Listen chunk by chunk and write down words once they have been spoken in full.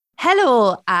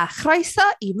Helo a chroeso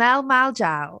i Mel Mal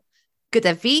Jal.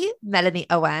 Gyda fi, Melanie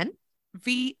Owen.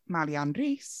 Fi,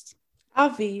 Rees.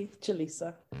 A fi,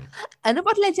 Jalisa. Yn y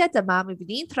bodlediad yma, mi fydd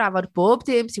ni'n trafod bob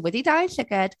dim sydd wedi dal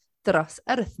llyged dros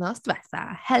yr wythnos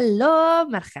diwetha. Helo,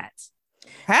 merched.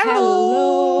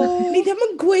 Helo! Ni ddim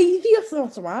yn gweiddi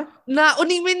wythnos yma. Na, o'n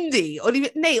i'n mynd i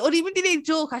wneud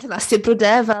joke allan na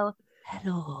Sibro-de fel,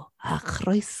 helo a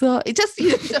chroeso.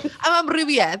 Am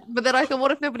amrywiaeth, but then I thought,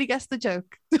 what if nobody gets the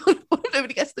joke? What if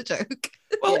nobody gets the joke?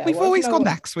 Well, Yeah, we've well, always no. gone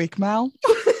next week, Mel.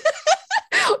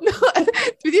 No,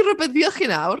 dwi wedi rybyddio chi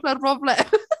nawr, na'r broblem.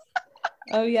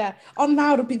 Oh yeah. Ond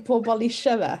nawr bydd pobl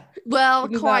eisiau fe. Well,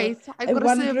 Bydd ni fel, quite. I've I got a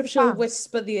wonder certain if she'll fan.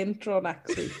 whisper the intro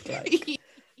next week. Like.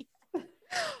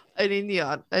 Yn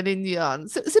union.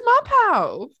 So ma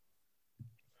pawb?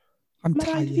 I'm Ma'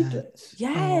 raid fi tired.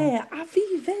 Yeah, a fi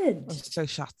I'm fyd. so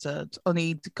shattered. O'n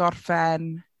i 'di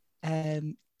gorffen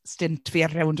stint fi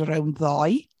ar rownd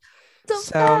ddoe.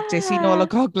 So, des i nôl o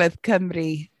Gogledd Cymru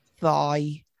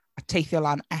ddoe a teithio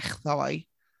lan ddoe.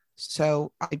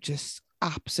 So, I just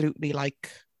absolutely like...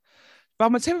 Fel,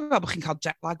 mae'n teimlo fel bod chi'n cael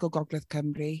jet lag o Gogledd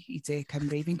Cymru i De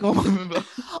Cymru. Fi'n gwybod.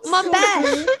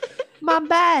 Mae'n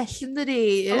bell, yn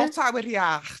dydi? A lot o awyr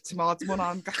iach, ti'n modd, mae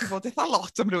hwnna'n gallu bod eitha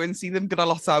lot am rhywun sydd ddim gyda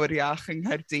lot o awyr iach yng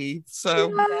Nghaerdydd, so...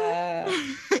 Yeah.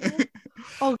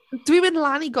 Dwi'n mynd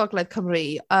lan i Gogledd Cymru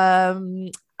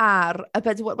ar y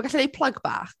bedwar... Mae gallu gwneud plug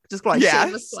bach? Just like, Yes,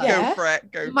 shameless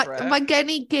plug. go for it. Mae gen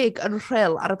i gig yn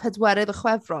Rhyl ar y 4 o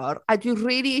Chwefror, a dwi'n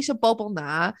really eisiau bobl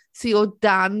na sydd o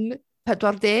dan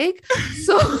 40.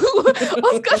 So,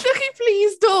 os gallwch chi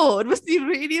please dod, fys ni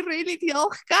really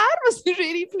diolchgar, fys ni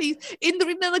really please.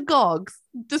 Unrhyw un yn y gogs,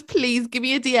 just please give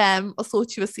me a DM or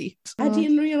sort you a seat. Ydy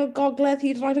unrhyw un o gogledd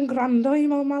hyd yn oed yn gwrando i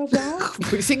Mal Jal?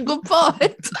 Pwy sy'n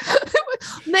gwybod?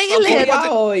 Neilir.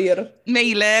 Oer.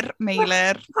 Meilir.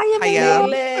 Hiya.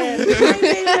 Meilir.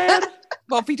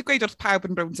 Wel, fi wedi gweud wrth pawb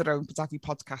yn rownd bod da fi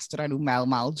podcast o'r enw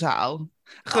Mal Jal.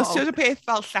 Achos ti'n y peth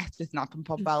fel lletys na, pan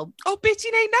pob fel, be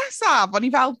ti'n neud nesaf? O'n i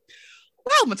fel,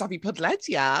 wel, mae da fi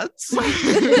podlediad.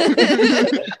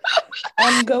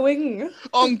 Ongoing.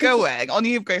 Ongoing. O'n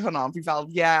i heb gweud hwnna, fi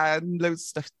fel, loads of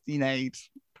stuff i neud.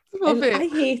 I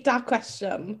hate that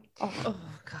question. Oh,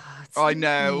 God. I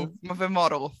know. Mae fe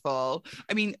mor awful.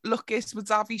 I mean, lwcus, mae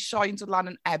da fi sioen dod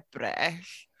lan yn Ebrill.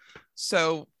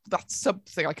 So, that's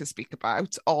something I can speak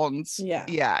about. Ond,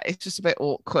 yeah, it's just a bit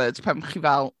awkward. Pan chi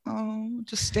fel,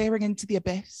 just staring into the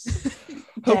abyss.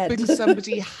 Hoping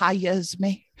somebody hires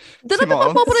me. Dyna beth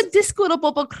mae bobl yn disgwyl o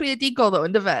bobl creadigol ddo,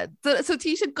 yn dyfed. So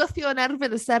ti eisiau gythio yn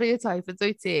erbyn y stereotype yn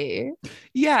dwi ti?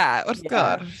 Yeah, wrth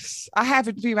gwrs. A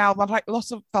hefyd fi'n meddwl, mae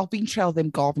lot of, fel fi'n treol ddim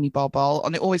gofyn i bobl,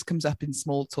 and it always comes up in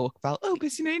small talk fel,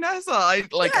 beth sy'n neud nesaf?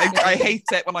 I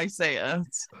hate it when I say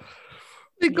it.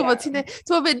 Dwi'n gwybod, ti'n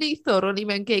fe neithwr o'n i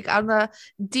mewn gig, a yna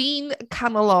dyn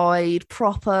canol oed,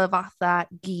 proper fatha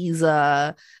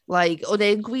geezer, like, oedd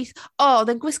e'n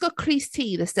gwisgo Crease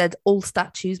T that said all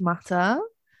statues matter.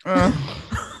 I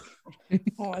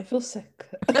feel sick.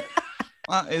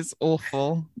 That is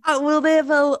awful. A will they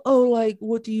fel, like,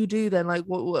 what do you do then? Like,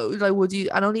 what do you...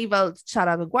 And o'n i fel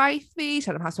siarad yn gwaith fi,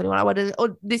 siarad yn pas 21, a wedyn,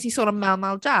 nes i sôn am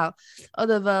Mal Jal.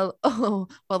 Oedd e fel,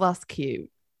 well, that's cute.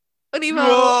 O'n i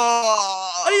fel...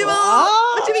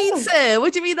 What do you mean, sir?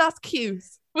 What do you mean that's cute?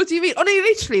 What do you mean? O'n i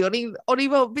literally, o'n i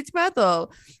fel, beth ti'n meddwl?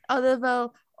 Oedd e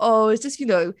fel, it's just,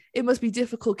 it must be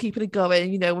difficult keeping it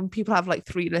going, when people have like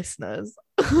 3 listeners.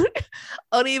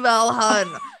 O'n i fel, hun,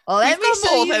 let me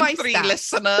show you my 3 stats.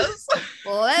 listeners.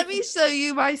 Let me show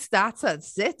you my stats and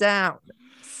sit down.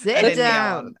 Sit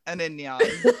down. Yn union.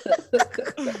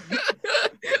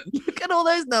 Look at all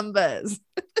those numbers.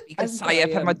 Fi'n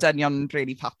casau pan mae dynion yn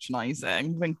really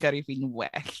patronising. Fi'n gyrru fi'n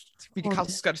well. Fi wedi cael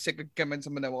sgwrsig gymaint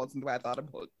o menywod yn ddiweddar.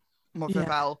 Mae fe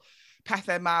fel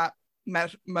pethau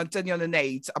mae dynion yn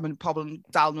neud, a mae pobl yn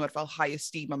dal nhw ar fel high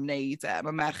esteem am neud e.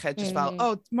 Mae merched just fel,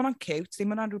 mae hwnna'n cute,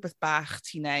 ddim hwnna'n rhywbeth bach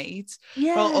ti'n neud.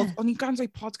 Fel, o'n i'n gwrando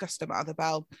i podcast yma, oedd e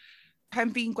fel,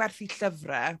 pen fi'n gwerthu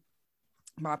llyfrau,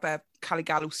 mae fe cael ei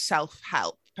galw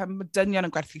self-help. Pan mae dynion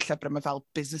yn gwerthu llyfrau, mae fel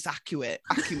business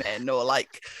acumen or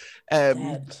like,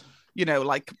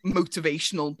 like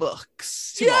motivational books.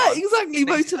 Yeah, exactly,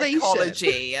 motivation.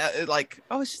 Psychology. Like,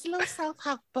 it's just little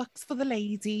self-help books for the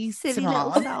ladies. Silly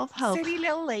little self-help. Silly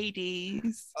little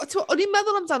ladies. O'n i'n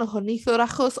meddwl amdano hwn, neithwr,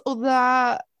 achos oedd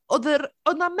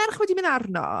oedd na merch wedi mynd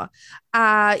arno a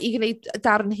i gwneud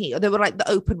darn hi, oedd there were like the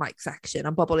open mic section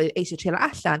a bobl eisiau treulio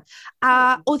allan.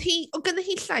 A oedd gynnu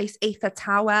hi llais eitha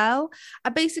tawel.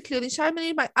 A basically, oedd hi'n siarad mewn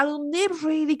i'r mic, a oedd neb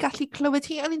really gallu clywed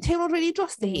hi, oedd hi'n teimlo'n really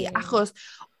drosto hi, achos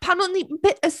pan o'n ni,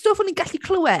 y stwff o'n i'n gallu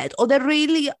clywed, oedd e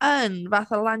really yn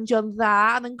fath o landio'n dda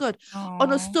and yn good. Ond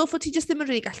oedd stwff o ti just ddim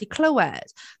yn really gallu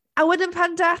clywed. A wedyn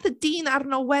pan dath y dyn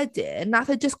arno wedyn,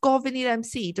 nath e just gofyn i'r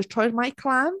MC, just troi'r mic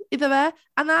lan iddo fe,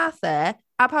 a nath e,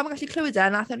 a pan mae'n gallu clywed e,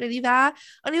 nath e'n really dda.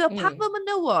 O'n i fel, pan fel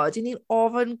menywod, i ni'n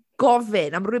ofyn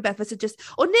gofyn am rhywbeth fysa just...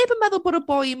 O neb yn meddwl bod y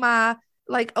boi ma,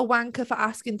 like, a wanker for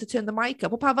asking to turn the mic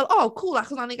up. O pan fel, oh, cool,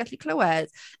 achos na ni'n gallu clywed.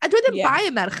 A dwi ddim bai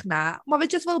y merch na, mae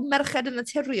fe just fel merched yn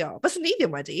naturiol. Fyswn ni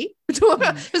ddim wedi.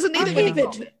 Fyswn ni ddim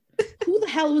wedi. Who the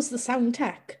hell was the sound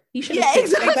tech? He should have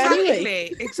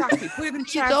exactly. Pwy oedd yn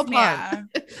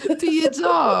trefnu? Do your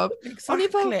job.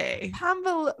 Exactly. Pam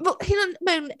fel hyn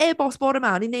mewn e-bost bore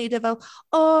yma, ni'n neud e fel,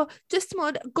 just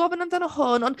mod, gofyn amdano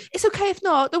hwn, ond it's okay if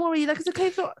not, don't worry, like, it's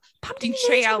okay if not. Pam Fi'n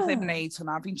treial ddim wneud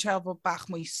hwnna, fi'n treial fod bach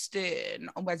mwy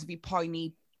stern, ond wedyn fi poeni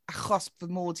achos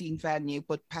fy mod i'n fenyw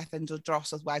bod pethau'n dod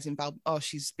dros oedd wedyn fel,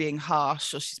 she's being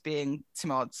harsh, or she's being,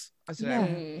 timod, I don't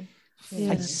know,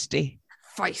 feisty.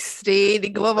 Feisty,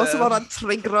 ni'n gwybod fel sy'n o'n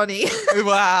trigro ni.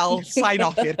 Wel, sa'n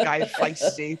off i'r gair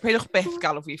feisty. Pwydwch byth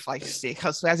galw fi feisty,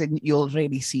 cos wedyn you'll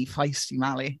really see feisty,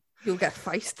 Mali. You'll get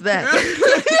feist then.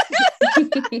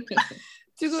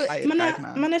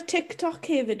 Mae'n y TikTok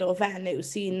hefyd o fenyw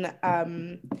sy'n,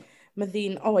 mae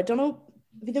ddyn, I don't know,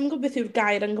 fi ddim yn gwybod beth yw'r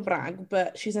gair yn Gymraeg,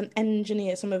 but she's an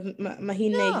engineer, so mae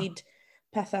hi'n neud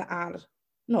pethau ar,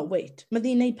 mae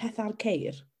hi'n neud pethau ar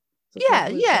ceir.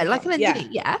 Yeah, like an engineer,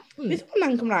 yeah. Beth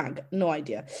hwnna'n Gymraeg? No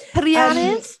idea.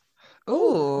 Peiriannydd?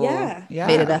 Ooh. Yeah.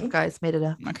 Made it up, guys, made it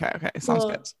up. Okay, sounds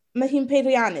good. Mae hi'n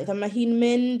peiriannydd, a mae hi'n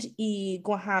mynd i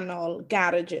gwahanol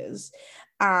garages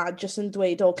a just yn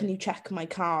dweud, can you check my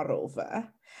car over?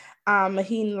 A mae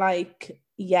hi'n like,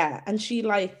 yeah, and she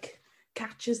like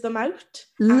catches them out.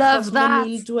 Love that.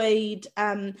 Mae nhw'n dweud,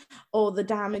 the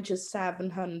damage is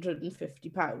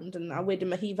 £750. And a wedyn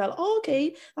mae hi fel,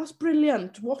 okay, that's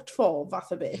brilliant. What for?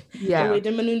 Fath o beth. Yeah. A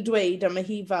wedyn mae nhw'n dweud, a mae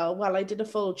hi fel, well, I did a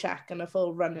full check and a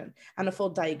full run and a full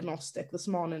diagnostic this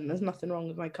morning. There's nothing wrong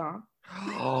with my car.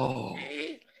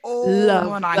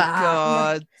 Love my that.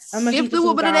 God. Give the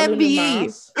woman an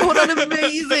MBE. What an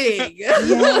amazing.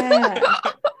 Yeah.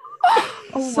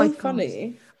 Oh so my God.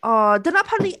 funny. Dyna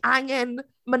pan ni angen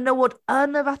menywod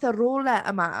yn y fath o role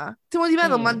yma. Ti'n mwyn i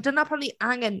meddwl, dyna pan ni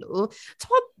angen nhw.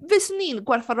 Ti'n mwyn, fyswn ni'n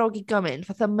gwerthfawrogi gymaint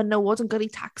fath o menywod yn gyrru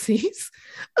taxis?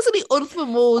 Fyswn ni wrth fy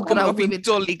modd gyda... Fi'n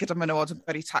dwlu gyda menywod yn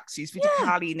gyrru taxis. Fi wedi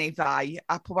cael un neu ddau,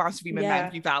 a pob arall fi'n mynd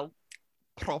mewn, fi fel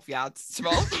profiad, ti'n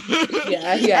mwyn?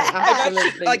 Yeah,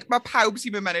 absolutely. Like, mae pawb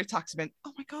sy'n mynd mewn i'r taxi mynd,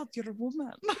 oh my God, you're a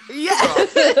woman. Yeah.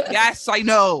 Yes, I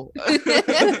know.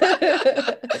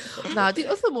 Na, di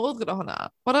wrth y modd gyda hwnna.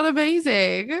 What an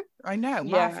amazing. I know,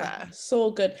 yeah,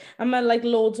 so good. A mae like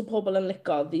loads o pobl yn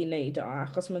licio ddi wneud o,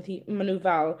 achos mae nhw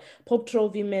fel, pob tro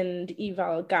fi'n mynd i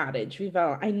fel garage, fi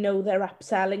fel, I know they're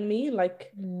upselling me,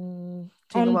 like...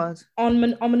 Ond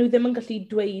maen nhw ddim yn gallu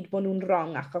dweud bod nhw'n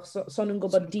wrong, achos so nhw'n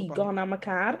gwybod digon am y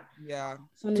car. Yeah.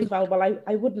 So nhw'n fel, well,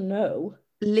 I wouldn't know.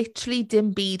 Literally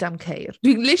dim byd am ceir.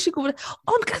 Dwi'n literally gwybod...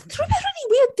 Ond gath rhywbeth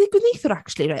really weird digwydd neithwr,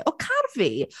 actually, right? O car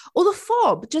fi, oedd y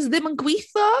ffob just ddim yn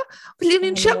gweithio. Felly o'n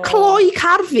i'n siarad cloi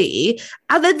car fi,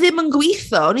 a dde ddim yn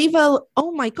gweithio. O'n i fel, oh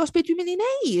my gosh, beth dwi'n mynd i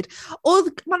wneud?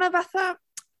 Oedd, ma'na fatha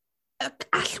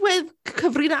allwedd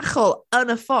cyfrinachol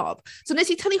yn y ffob. So nes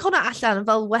i tynnu hwnna allan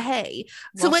fel wehei.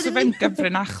 So fe'n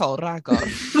gyfrinachol, ragor.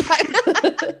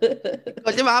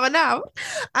 Well, dim am y naw.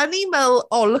 A ni'n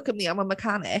meddwl, look at me, I'm a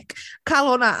mechanic. Cael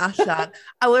hwnna allan,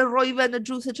 a wedyn rhoi fe yn y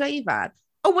drws y dreifar.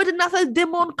 O wedyn nath e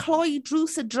ddim ond cloi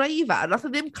drws y dreifar. Nath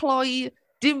e ddim cloi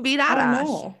dim byd arall.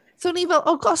 Oh, no. So ni fel,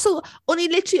 so o'n i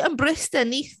literally yn Bristol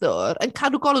neithwr yn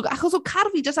cadw golwg, achos o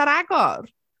car fi just ar agor.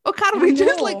 O car fi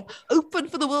just like open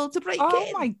for the world to break in.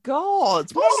 Oh my God,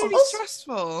 what's really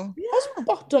stressful? Os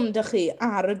bottom dych chi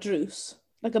ar y drws,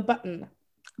 like a button?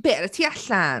 Be, ar y tu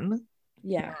allan?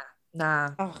 Yeah.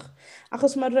 Na.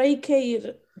 Achos mae rei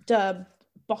ceir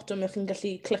bottom ych chi'n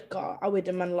gallu clico a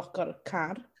wedyn mae'n loco'r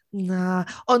car. Na,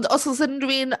 ond os oes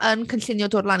unrhyw'n yn cynllunio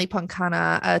dod lan i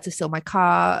Poncana to steal my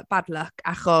car, bad luck,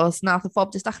 achos nath y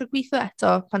ffob jyst dechrau gweithio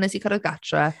eto pan nes i cyrraedd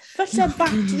gatre. Falle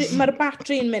mae'r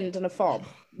batteri'n mynd yn y ffob.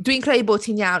 Dwi'n creu bod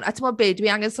ti'n iawn, a ti'n meddwl be,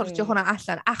 dwi angen sortio hwnna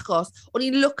allan, achos o'n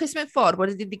i'n lwcus mewn ffordd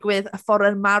bod wedi digwydd y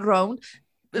ffordd yn marrown.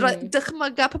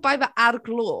 Dychmyga pa bai fe ar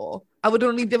glo, a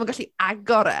wedyn o'n i ddim yn gallu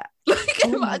agor e. Like,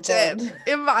 imagine.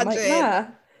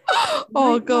 Like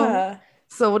Oh, God.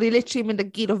 So, o'n i literally mynd â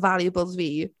gyd o valuables fi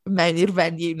mewn i'r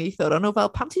venue neithwr. O'n nhw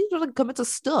fel, pam ti'n dod yn gymaint o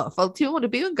stuff? Fel, ti'n mynd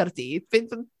i byw yn Gaerdydd?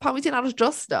 Pam wyt ti'n aros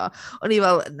drosto? O'n i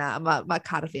fel, na, mae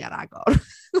car fi ar agor.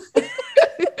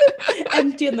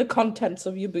 Emptying the contents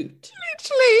of your boot.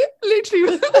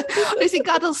 Literally. Nes i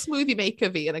gadael smoothie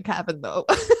maker fi yn y cefn, though.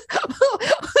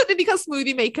 O'n i cael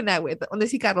smoothie maker newydd, ond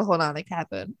nes i gadael hwnna yn y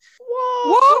cefn.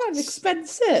 What? That's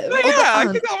expensive. Yeah, I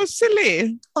think that was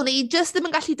silly. O'n i just ddim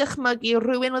yn gallu dychmygu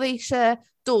rhywun oedd eisiau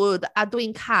dod a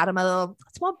dwi'n car a meddwl,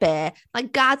 ti'n mo be, na'n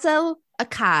gadael y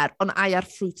car ond ai ar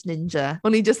Fruit Ninja.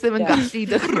 O'n i just ddim yn gallu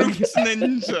dychmygu. Fruit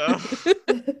Ninja.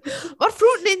 Mae'r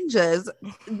Fruit Ninjas,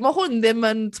 mae hwn ddim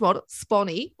yn,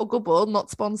 sboni o gwbl,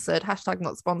 not sponsored,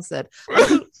 #not sponsored.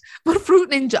 Mae'r Fruit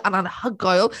Ninja yn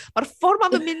anhygoel. Mae'r ffordd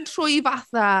mae'n mynd trwy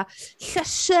fatha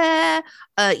llysiau,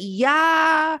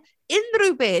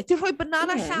 unrhyw beth. Ti'n rhoi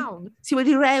banana llawn sydd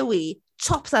wedi rewi,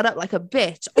 chops that up like a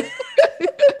bitch.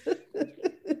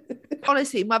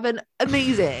 Honestly, mae fe'n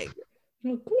amazing.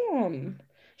 Oh, go on.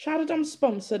 Siarad am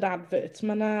sponsored advert,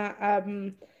 mae na...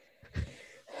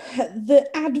 the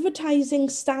Advertising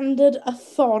Standard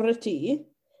Authority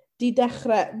di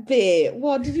dechrau... Be?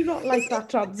 What? Did you not like that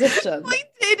transition? I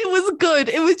did, it was good.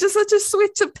 It was just such a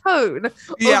switch of tone.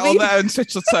 Yeah, oedd e'n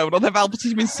switch o tone. Oedd e fel bod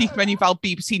ti'n mynd syth mewn I fel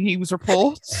BBC News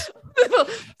Report.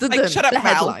 Like, shut up, the Mel.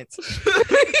 headlines.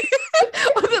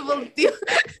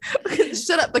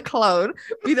 Shut up, the clown.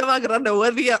 Fi ddim yn gyda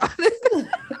newyddion.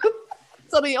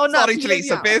 Sorry,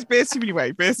 Jalisa, beth sy'n mynd I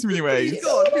weid? Beth sy'n mynd I weid?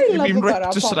 What I You've love been about our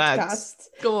ripped to shreds. podcast...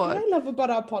 Go on. What I love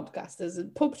about our podcast is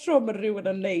pob tro mae rhywun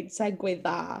yn neud segwe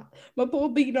dda. Mae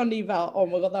bob un o'n ni fel, oh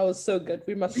my god, that was so good,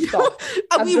 we must stop.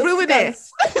 And we ruined it.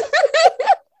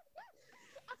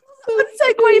 Oedd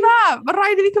segwe dda. Mae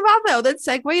rhaid I fi cyfadde, oedd e'n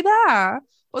segwe dda.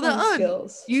 Oedd e'n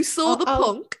skills. You saw the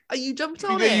punk and you jumped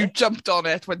on it. You jumped on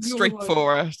it, went straight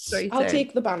for it. I'll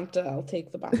take the banter.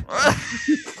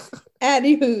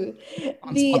 Anywho,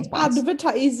 the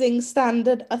Advertising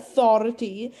Standard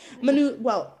Authority, maen nhw,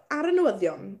 well, ar y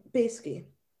newyddion, basically,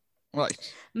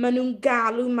 Right. maen nhw'n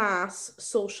galw mas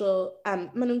maen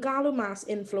nhw'n galw mas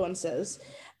influencers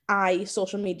a'i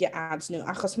social media ads nhw,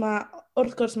 achos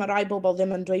wrth gwrs mae rai bobl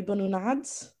ddim yn dweud bod nhw'n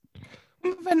ads.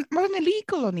 Mae'n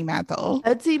illegal o'n i'n meddwl.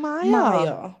 Ydy mae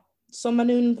o. So maen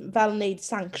nhw'n fel wneud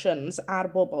sanctions ar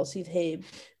bobl sydd heb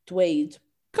dweud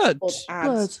Good. bod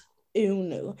ads yw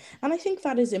nhw. And I think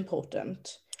that is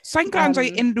important. Sa'n gwrando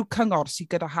I unrhyw cyngor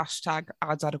sydd gyda hashtag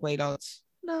ads ar y gwaelod?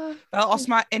 No. Fel, os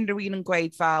mae unrhyw un yn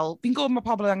gweud fel, fi'n gwybod mae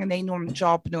pobl angen neud nhw'n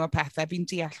job nhw a pethau, fi'n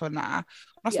deall hwnna.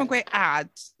 Ond os mae'n gweud ad,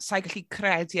 sa'n gallu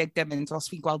credu e gymaint os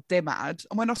fi'n gweld dim ad.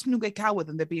 Ond os maen nhw'n gweud cawod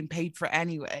and they're being paid for it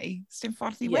anyway, sy'n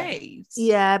ffordd I weid.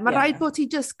 Mae rhaid bod ti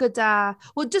just gyda...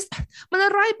 Well, just... Mae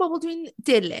rhaid bobl dwi'n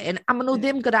dilyn, a maen nhw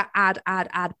ddim gyda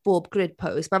ad bob grid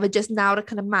post. Mae fe just nawr y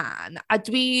kind of man. A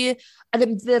dwi yn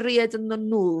ymddiried yn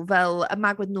nhw fel y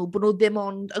magwyd nhw, bod nhw ddim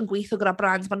ond yn gweithio gyda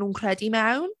brands maen nhw'n credu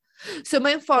mewn. So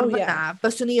mae'n ffordd fyna,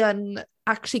 byswn ni yn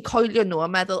actually coelio nhw a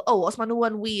meddwl, os maen nhw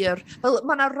yn wir. Fel,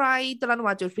 mae yna rai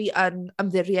dylanwadwyr fi yn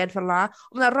ymddiried fel la,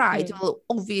 ond mae yna rai, well,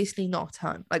 obviously not,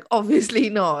 hun. Like,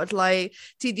 obviously not. Like,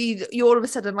 you're all of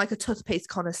a sudden like a toothpaste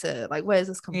connoisseur. Like, where's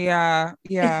this coming from?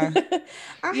 Yeah.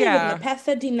 A hefyd, mae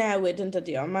pethau di newid yn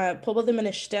dydi o. Mae pobl ddim yn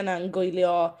eistedd yna yn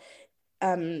gwylio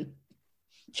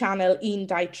channel 1,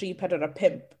 2, 3, 4 a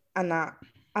 5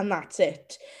 and that's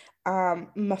it.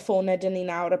 Mae ffonau dyn ni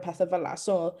nawr y pethau fel la.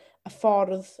 So,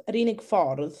 yr unig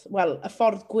ffordd, wel, y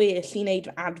ffordd gwell I wneud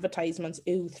advertisements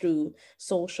yw through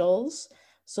socials.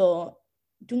 So,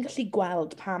 dwi'n gallu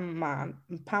gweld pam maen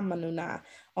nhw na,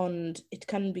 ond it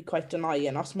can be quite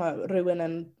annoying os mae rhywun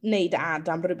yn wneud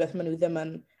ad am rhywbeth maen nhw ddim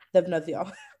yn ddefnyddio.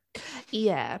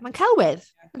 Mae'n celwydd.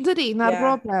 Yn dydi, na'r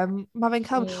broblem. Mae fe'n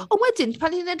celwydd. Ond wedyn,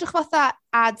 pan ni'n edrych fatha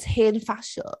ads hen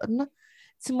ffasiwn,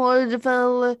 ti'n modd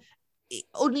fel...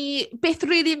 O'n i beth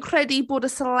really yn credu bod y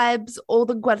celebs oedd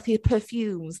yn gwerthu'r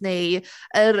perfumes neu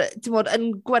yn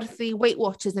gwerthu Weight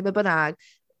Watchers neu be bynnag.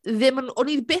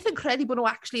 O'n i beth yn credu bod nhw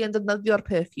actually yn defnyddio'r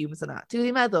perfumes yna. Ti'n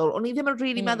gwybod meddwl? O'n i ddim yn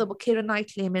really meddwl bod Keira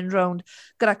Knightley yn mynd rownd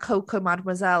gyda Coco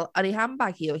Mademoiselle ar ei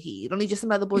handbag hi o hyd. O'n i just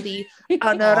yn meddwl bod hi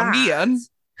yn yr ad. Ni yn?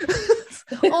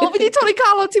 Fi di torri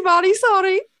calon ti Mari,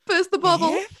 sorry. Burst the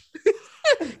bubble.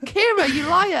 Keira, you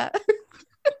liar.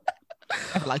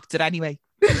 I've liked it anyway.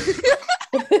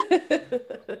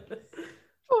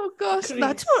 Oh gosh,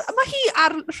 mae hi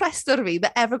ar rhestr fi,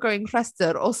 the ever-growing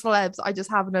rhestr o celebs I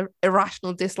just have an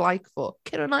irrational dislike for.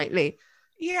 Keira Knightley.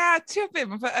 Yeah, ti'n fe,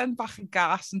 mae fe yn bach yn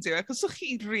gas yn diwedd, cos o'ch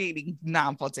chi really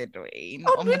nabod unrhyw un.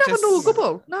 O, dwi'n nabod nhw o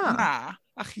gwbl, na. Na,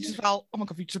 a chi just fel, oh my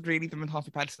god, fi just really ddim yn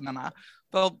hoffi person yna.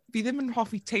 Fel, fi ddim yn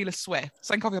hoffi Taylor Swift,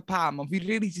 sa'n cofio pam, ond fi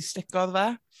really di stico fe.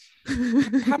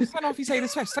 Pam sa'n offi Taylor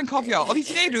Swift? Sa'n cofio. Oedd hi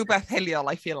wedi gwneud rhywbeth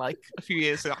hiliol, I feel like, a few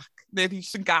years back. Neu oedd hi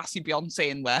jyst yn gas i Beyoncé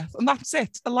yn werth. And that's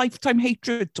it. A lifetime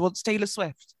hatred towards Taylor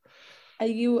Swift. Are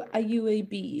you a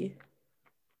bee?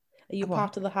 Are you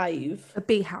part of the hive? A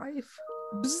beehive.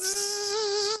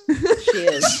 She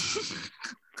is.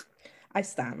 I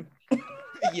stan.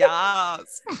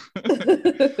 Yes.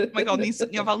 Oh my god, ni'n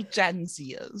swnio fel Gen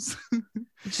Zers.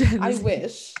 I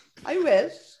wish.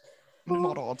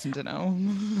 Mor odd yn dyn nhw.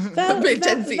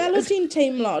 Fel o ti'n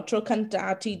teimlo tro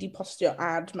cynta ti di postio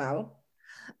ad, Mel?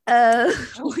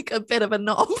 Like a bit of a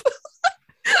knob.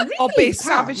 Really? O be,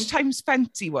 Savage Times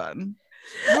 21?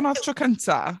 Hwna tro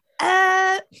cynta?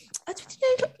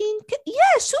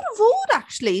 Siwr o fod,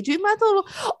 actually. Dwi'n meddwl,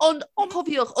 ond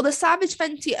cofiwch, oedd y Savage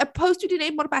Fenty, y post dwi wedi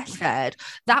gwneud mor belled,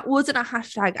 that wasn't a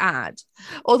hashtag ad.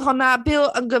 Oedd hwnna, bil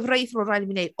yn gyfreithiol rhaid i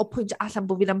fi wneud, o pwynt allan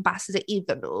bod fi'n ambassador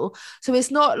iddyn nhw. So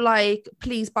it's not like,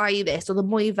 please buy this, oedd y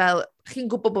mwy fel, chi'n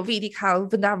gwybod bod fi wedi cael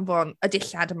fy danfon y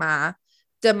dillad yma,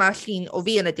 dyma llun o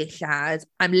fi yn y dillad,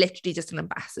 I'm literally just an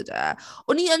ambassador.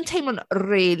 O'n i yn teimlo'n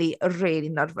really,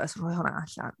 really nervous rhoi hwnna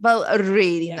allan. Fel,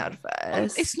 really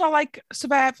nervous. It's not like, so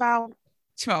fe fel,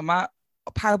 ti'n meddwl,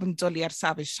 mae pawb yn dwlu ar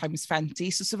Savage Times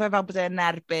 20, so fe fel bod e'n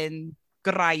erbyn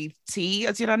graidd ti,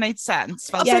 ydy hwnna'n neud sens?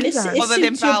 Fel, it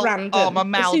suits your brand. Mae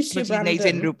Mel wedi gwneud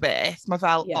unrhyw beth. Mae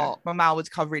fel, mae Mel wedi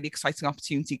cael really exciting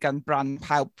opportunity gan brand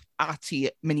pawb a ti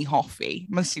mynd i hoffi.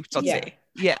 Mae'n siwtio ti.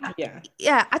 Yeah,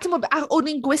 a ti'n meddwl, o'n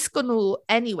i'n gwisgo nhw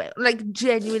anyway, like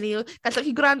genuinely, gallwch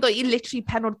chi gwrando i literally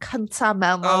pennod cynta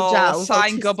Mel Jal.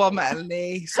 Sa'n gwybod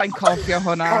Melanie, sa'n cofio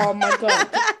hwnna. Oh my god.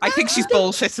 I think she's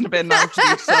bullshit in a bit now,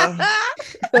 Jalisa.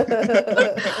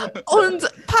 Ond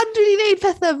pan dwi'n gwneud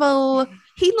pethau fel,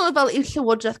 hyd yn oed fel i'r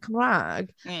Llywodraeth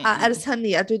Cymraeg, a ers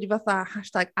hynny, a dwi wedi fatha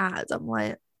hashtag ad, I'm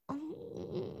like,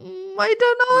 I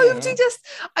don't know, if she just...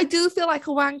 I do feel like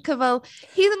a wanker fel...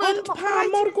 Ond pa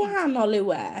mor gwahanol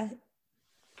yw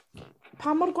e?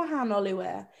 Pa mor gwahanol yw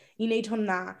e i wneud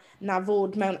hwnna na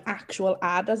fod mewn actual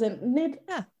ad? As in, nid...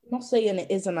 Not saying it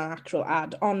is an actual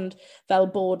ad, ond fel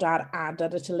bod ar ad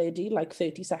ar y teledu, like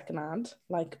 30-second ad.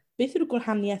 Like, beth yw'r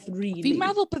gwahaniaeth really? Fi'n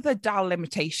meddwl bydde dal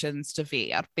limitations dy fi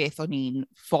ar beth o'n i'n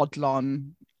fodlon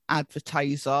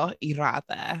advertiso i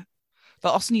raddau.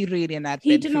 But os ni really yn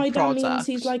erbyn Hyd yn oed that means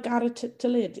he's like ar y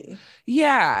teledu?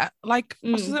 Yeah, like,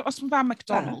 os mae'n fan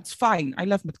McDonald's, fine, I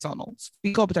love McDonald's.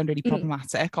 Fi'n gwybod bod e'n really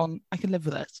problematic, ond I can live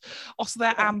with it. Os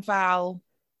dde am fel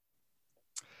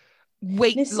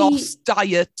weight loss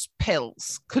diet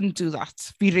pills, couldn't do that.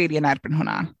 Fi really yn erbyn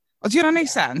hwnna. O, di hwnna'n neud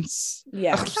sense?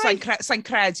 Yeah. Sa'n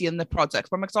credu yn the product.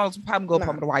 Mae McDonald's yn pam gwybod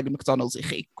pan mae'r wael i McDonald's i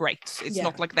chi. Great. It's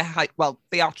not like they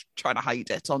are trying to hide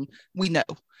it, ond we know.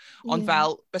 Ond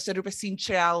fel, bys e rhywbeth sy'n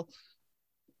treol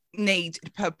wneud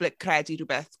i'r public credu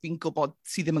rhywbeth fi'n gwybod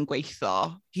sydd ddim yn gweithio,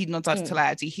 hyd yn oed ar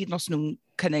teledu, hyd yn oed nhw'n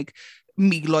cynnig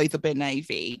miloedd o bunnau i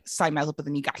fi, sa'n meddwl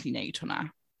byddwn ni gallu wneud hwnna.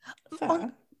 Ond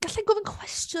gallai gofyn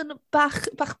cwestiwn bach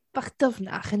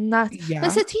dyfnach yn that,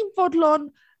 fyse ti'n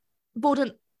fodlon bod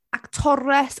yn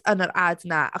actores yn yr ad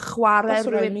na a chwarae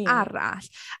rhywun arall,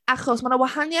 achos mae yna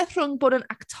wahaniaeth rhwng bod yn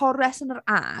actores yn yr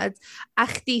ad a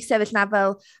chdi sefyll na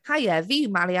fel, haia, fi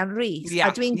Marianne Rees, a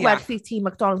dwi'n gwerthu ti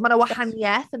McDonald's. Mae yna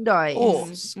wahaniaeth yn does?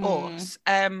 Oes.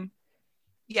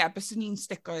 Bys ni'n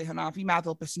stico i hwnna. Fi'n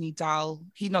meddwl bys ni dal,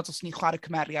 hyd yn oed os ni'n chwarae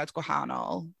cymeriad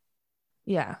gwahanol.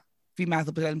 Fi'n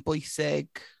meddwl bod e'n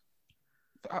bwysig.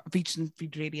 Fi'n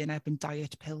really yn erbyn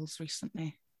diet pills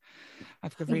recently.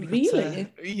 I've got really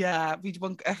yeah, fi wedi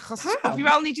bod yn... Fi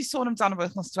fel ni wedi sôn amdano fo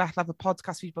wythnos diwethaf y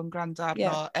podcast fi wedi bod yn gwrando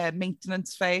ar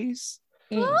maintenance phase.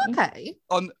 Okay.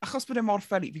 Ond achos bod e mor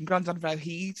funny, fi'n gwrando ar fel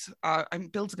hyd, I'm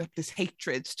building up this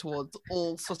hatred towards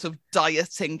all sort of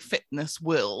dieting fitness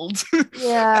world.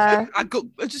 Yeah. I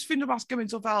just fi'n mas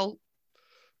gymaint o fel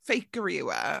fakery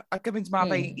yw e, a gymaint ma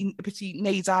fe beth i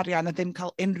wneud arian a ddim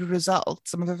cael unrhyw result.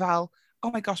 So mae fe fel,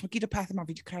 oh my gosh, mae gyd o pethau ma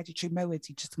fi wedi credu trwy mywyd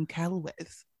i just yn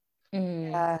celwydd.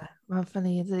 Mae'n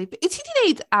ffynnu. Ydy ti wedi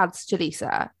gwneud ads,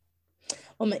 Jalisa?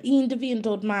 O, mae un dy fi yn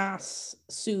dod mas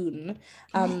soon.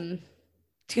 Ti'n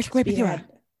gallu gweud beth yw e?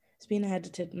 It's been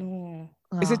edited, no.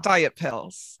 Is it diet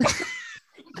pills?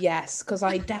 Yes, because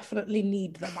I definitely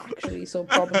need them actually, so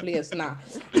probably is na.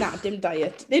 Na, dim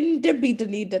diet. Dim byd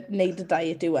yn neud y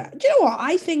diet yw e. Do you know what?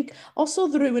 I think, os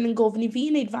oedd rhywun yn gofyn i fi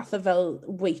wneud fatha fel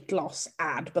weight loss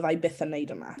ad, byddai byth yn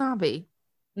neud yma. Na fi.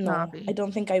 No, I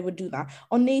don't think I would do that.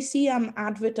 Ond nes i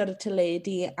advert ar y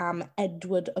teledu am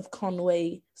Edward of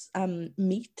Conway's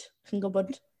meat. Chi'n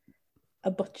gwybod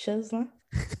y butchers na?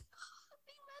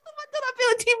 Dyna beth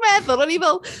o'n ti'n meddwl, o'n i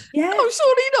fel, oh,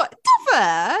 sorry, no, dyfa?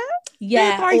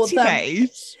 Yeah. Beth rhaid ti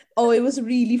wneud? Oh, it was a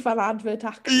really fun advert,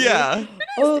 actually. Yeah.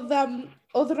 Oedd,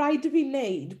 oedd rhaid i fi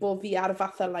wneud bod fi ar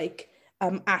fatha, like,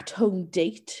 at-home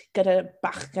date gyda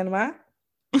bachgen yma.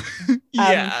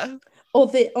 Yeah.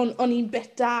 O'n i'n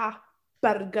bita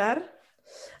burger,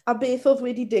 a beth oedd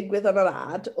wedi digwydd yn yr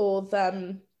ad, oedd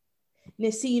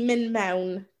nes i mynd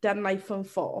mewn da'r knife and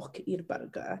fork i'r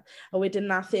burger, a wedyn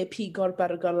nath e pigo'r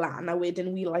burger lan, a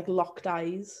wedyn we like locked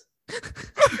eyes.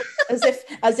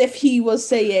 as if he was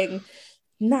saying,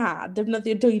 na,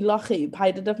 defnyddio dwylo chi,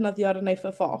 paid y defnyddio'r knife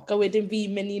and fork, a wedyn fi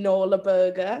mynd i nôl y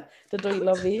burger, dy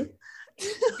dwylo fi.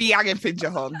 Fi angen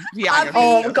ffindio hwn.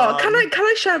 Oh my god, can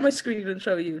I share my screen and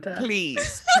show you that?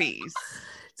 Please.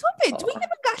 Ti'n byd, dwi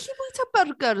ddim yn gallu bwyta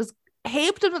burgers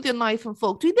heb defnyddio knife and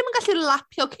fork. Dwi ddim yn gallu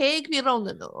lapio ceg fi rownd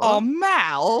yn nhw. Oh,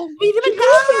 Mel! Dwi ddim yn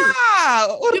gallu.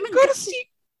 Wrth gwrs i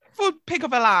fod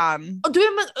pigo fel an.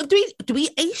 Dwi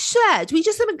eisiau. Dwi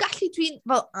just ddim yn gallu. Dwi'n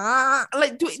fel,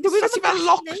 like, dwi ddim yn gallu fel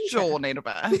lockjaw neu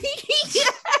rhywbeth.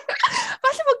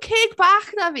 Falle bod ceg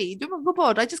bach na fi. Dwi'n yn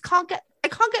gwybod. I can't get...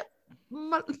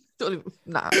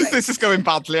 Nah. This is going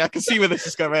badly. I can see where this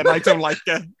is going. I don't like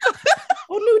it.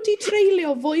 O'n nhw di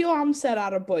treulio fwy o amser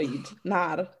ar y bwyd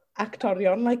na'r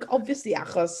actorion. Like, obviously,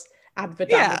 achos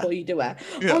advert am y bwyd yw e.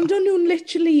 Ond o'n nhw'n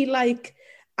literally, like,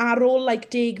 ar ôl,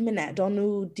 like, 10 munud, o'n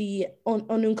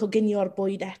nhw'n coginio'r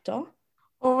bwyd eto.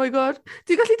 Oh my god.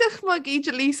 Dwi'n gallu dychmygu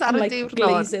Jalisa ar y diwrnod. Like,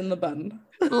 glaze in the bun.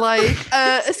 Like,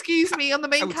 excuse me, on the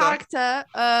main character.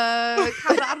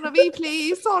 Cadw arno fi,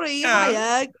 please. Sorry.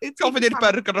 Hiya. Gofyn i'r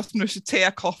burger os nhw eisiau te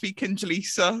a coffi cyn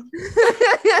Jalisa.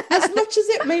 As much as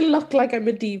it may look like I'm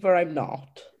a diva, I'm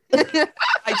not.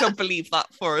 I don't believe that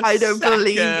for a second. I don't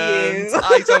believe you.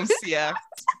 I don't see it.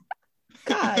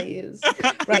 Guys.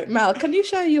 Right, Mel, can you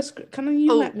share your screen? Can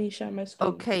you let me share my screen?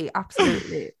 Okay,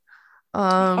 absolutely.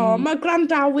 Mae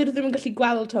grandawyr ddim yn gallu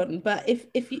gweld hwn, but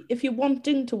if you're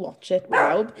wanting to watch it,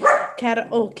 pawb, cer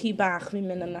o ci bach fi'n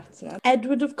mynd yn nuts na.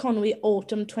 Edward of Conwy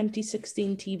Autumn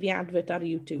 2016 TV advert ar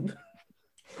YouTube.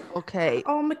 Okay.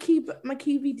 Oh, mae ci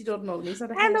fi di dod nôl. He's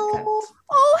had a Hello. haircut.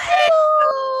 Oh,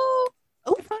 hello.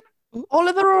 Oh,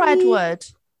 Oliver or Edward?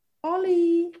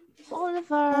 Ollie.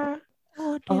 Oliver.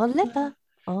 Oh, Oliver.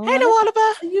 Hello,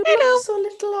 Oliver. You look so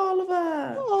little,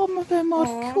 Oliver. Oh, mae fe mor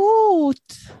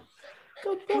cwt.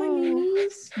 Good boy,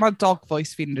 Rees. Mae dog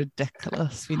voice fi'n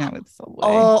ridiculous. Fi newydd sylwi.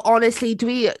 Oh, honestly,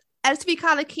 ers fi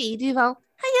cael y ci, dwi fel,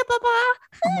 hiya, baba.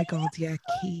 Oh my god, yeah,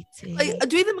 Katie.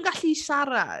 Dwi ddim yn gallu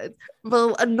siarad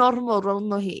fel y normal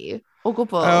rownd o hi, o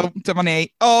gwbl. Oh, dyma ni.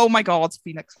 Oh my god,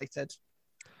 fi'n excited.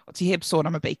 O, ti heb sôn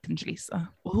am y bacon, Jalisa.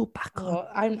 Oh, back on. Oh,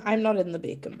 I'm not in the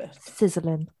bacon bit.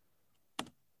 Sizzling.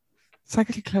 Sa'n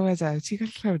gallu clywed e? Ti'n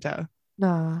gallu clywed e?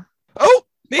 Na. Oh!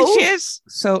 There she is!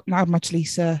 So, nawr mae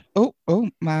Jalisa...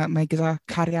 mae gyda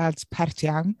cariad pert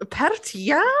iawn. Pert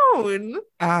iawn!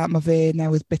 A mae fe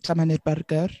newydd bita mewn i'r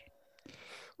burger.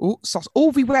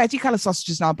 Fi wedi cael y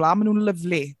sausages na bla, maen nhw'n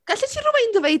lyflu. Gallu ti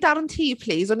rwy'n dy fe darn ti,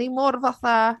 please? O'n i mor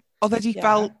fatha... Oedd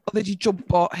wedi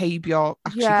jwmpo heibio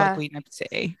actually fel gwyneb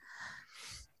ti.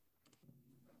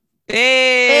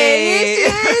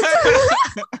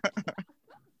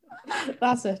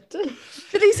 That's it.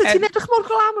 Jalisa, ti'n edrych mor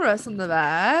glamorous ynddo fe?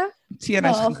 Ti yn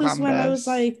edrych yn Because when I was glamorous.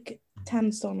 like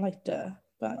 10 stone lighter.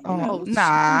 But, you know,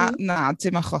 Na,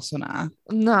 dim achos hwnna.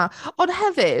 Na. Ond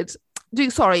hefyd,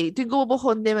 dwi'n gwybod bod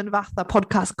hwn ddim yn fatha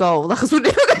podcast gold, achos hwn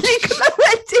ddim yn gallu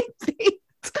clywed dim byd.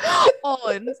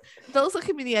 Ond, dylsech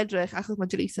chi'n mynd i edrych, achos mae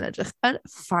Jalisa yn edrych yn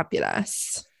fabulous.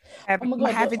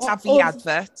 Mae hefyd a fi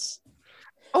advert.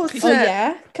 Oh,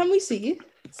 yeah. Can we see?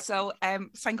 So,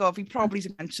 sa'n gwybod, fi probably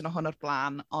did mention o hwn o'r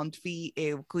blaen, ond fi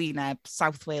yw gwyneb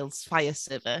South Wales Fire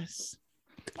Service.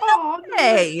 Oh,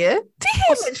 hey! Ti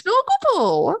heb mention o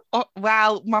gwbl?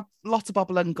 Wel, mae lot o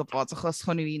bobl yn gwybod, achos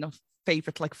hwn yw un o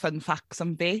favourite like, fun facts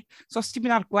am fi. So, os ti'n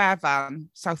mynd ar gwefan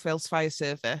South Wales Fire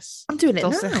Service, I'm doing it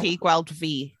now. dylsech chi gweld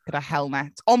fi gyda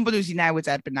helmet. Ond bod nhw wedi newid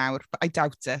erbyn nawr, but I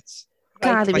doubt it.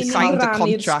 Gad i fi signed a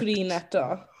rannu'r contract. screen eto.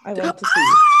 I want to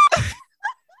see.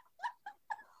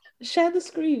 Share the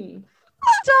screen.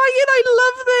 Diane, I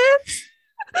love this!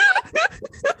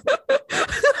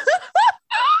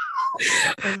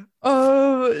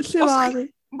 Lle war i?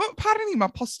 Apparently mae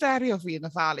posterio fi yn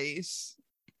y valleys.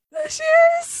 There she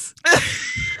is!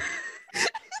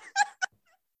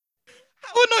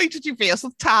 How annoyed did you be os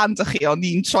oedd tan dych chi o'n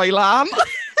ni'n troi lan?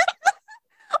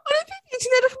 Ond y peth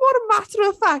ti'n edrych mor matter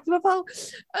of fact. Mae fel,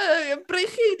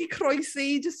 breichi di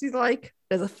croesi, just he's like,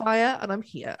 there's a fire and I'm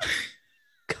here.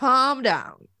 Calm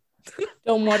down.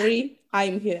 Don't worry,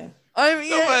 I'm here. I'm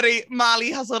here. Don't worry,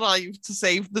 Mali has arrived to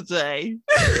save the day.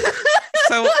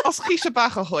 So, os chi eisiau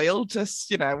bach o hwyl, just,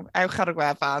 you know, ewch ar y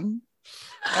gwefan.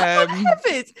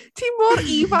 Hefyd, ti mor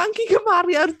ifanc I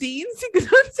gymaru ar dyn sy'n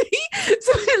gyda ti.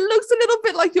 So it looks a little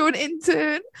bit like you're an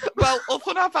intern. Wel, oedd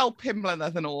hwnna fel 5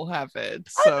 mlynedd yn ôl hefyd.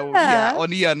 So, yeah,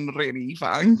 o'n I yn really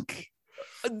ifanc.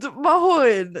 Mae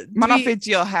hwn... Mae yna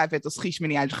fideo hefyd, os chi'n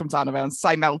mynd I edrych amdano fe, ond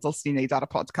sa'i meddwl dylsyn ni'n neud ar y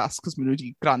podcast, cos maen nhw wedi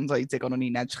gwrando I digon o'n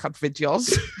i'n edrych ar fideos.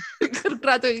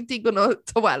 Gwrando I digon o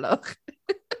tywelwch.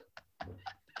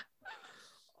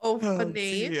 Oh,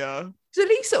 funny.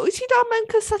 Jalisa, wyt ti dal mewn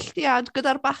cysylltiad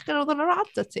gyda'r bachgen oedd yn yr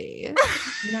ad ti?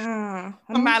 Na.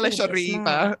 Mae Mel eisiau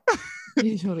rifa.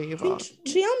 Eisiau rifa. Dwi'n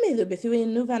trial meddwl beth yw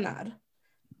enw fenar.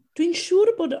 Dwi'n siŵr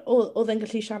bod oedd e'n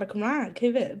gallu siarad Cymraeg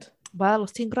hefyd. Wel,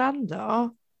 os ti'n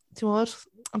gwrando, ti'n mwyn,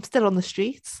 I'm still on the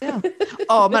streets. Yeah.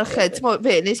 Merched, ti'n mwyn,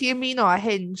 fe, nes I ymuno a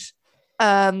Hinge.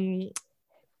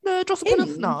 Dros y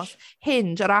penwythnos.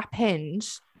 Hinge, yr app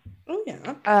Hinge. Oh,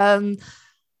 yeah.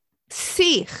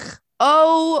 Sych.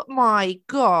 Oh my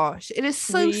gosh. It is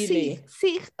so Really?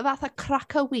 Sych fatha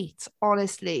cracker wheat,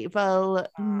 honestly. Well,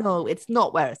 no, it's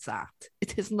not where it's at.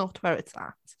 It is not where it's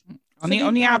at. O'n I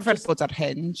arfer bod ar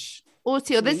Hinge. O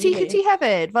ti, oedd yn sych I ti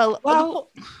hefyd?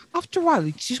 Well, after a while,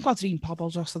 ti'n gweld un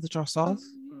pobl drosodd.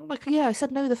 Like, yeah, I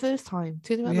said no the first time.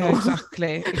 Yeah,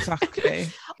 exactly.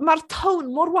 Mae'r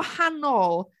tone mor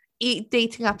wahanol I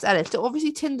dating apps eraill.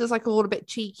 Obviously, Tinder's like all a bit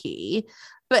cheeky,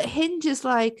 but Hinge is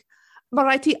like, mae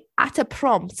rhaid ti at a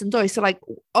prompt and so like,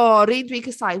 rhaid dwi'n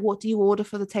casau, what do you order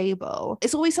for the table?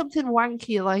 It's always something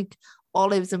wanky like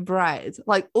olives and bread.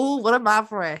 Like, oh, what a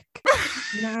maverick.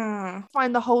 Nah. I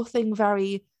find the whole thing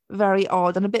very, very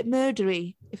odd and a bit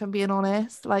murdery, if I'm being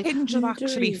honest. Like, Hinge oedd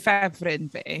actually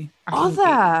ffefryn fi. Oedd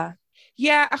e?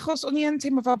 Yeah, achos o'n I yn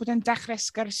teimlo fel bod e'n dechrau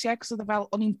sgyrsiau, cos oedd e fel,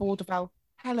 o'n i'n bod o fel,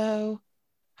 hello,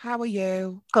 how are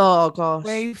you? Oh, gosh.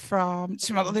 Where are you from?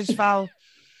 Ti'n meddwl, oedd e just fel,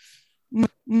 do you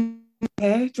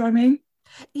know what I mean?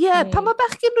 Yeah, pan mae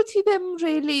bechgyn nhw ti ddim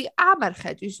really, a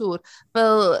merched, dwi'n siŵr,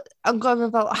 fel, yn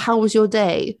gofyn fel, how was your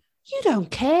day? You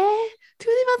don't care.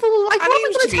 Dwi'n ddim meddwl, like, what am I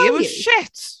going to tell you? It was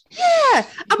shit. Yeah,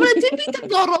 a mae'n dim byd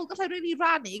diddorol gallai really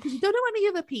rannu, because you don't know any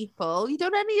other people, you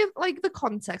don't know any of, like, the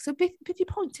context, so beth yw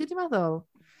pwynt ti, dwi'n meddwl?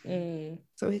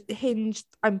 So, Hinge,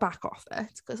 I'm back off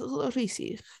it, because it was really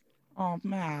sych. Oh,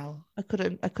 Mel. I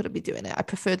couldn't be doing it. I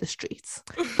prefer the streets.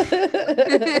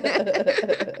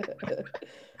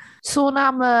 Sôn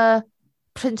am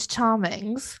Prince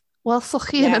Charmings, wel, so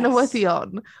chi yn y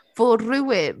newyddion fod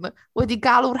rhywun wedi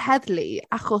galw'r heddlu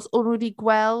achos o'n nhw wedi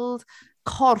gweld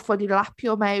corff wedi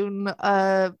lapio mewn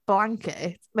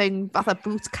blanket, mewn fatha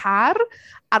boot car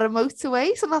ar y motorway,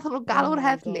 so nath nhw galw'r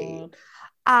heddlu.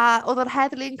 A oedd yr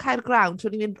heddlu yn cael ground, so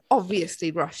ni'n obviously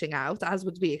rushing out, as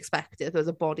would be expected, there was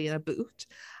a body in a boot.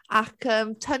 Ac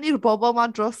tynnu'r bobl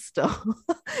ma'n drosto,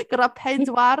 gyda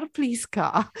 4 police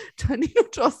car, tynnu'r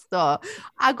drosto,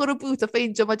 agor y boot a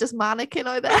ffeindio, mae just mannequin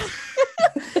oedd e.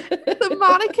 The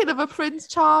mannequin of a Prince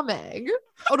Charming.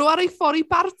 O'n nhw ar ei ffordd I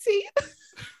party.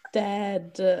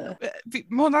 Dead.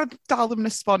 Mae hwnna dal ddim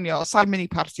yn esbonio, sa'n mynd I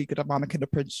party gyda mannequin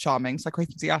of Prince Charming, sa'n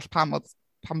gweithio deall pam oedd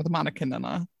y mannequin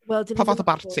yna. Well, pa fath o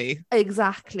barti?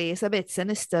 Exactly, it's a bit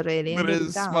sinister, really. Fi'n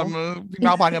meddwl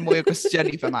mae angen mwy o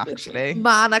cwestiynu fan, actually.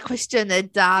 Mae yna cwestiynau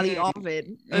dal I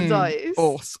ofyn, yn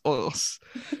does? Os.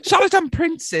 Siarad am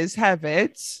princes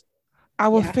hefyd.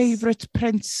 Our favourite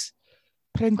prince,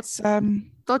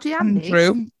 Dodgy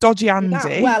Andrew. Dodgy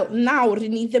Andy. Wel, nawr,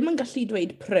 ni ddim yn gallu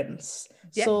dweud prince.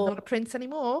 Yeah, not a prince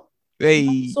anymore.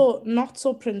 Hey. Not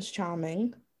so Prince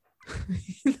Charming.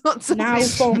 Not so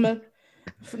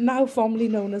Now formerly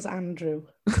known as Andrew.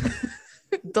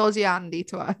 Dodgy Andy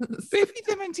to us. Be fi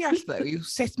ddim yn deall, though, yw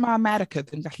sut mae America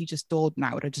ddim gallu just dod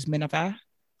nawr a just mynd o fe?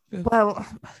 Wel,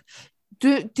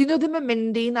 dyn nhw ddim yn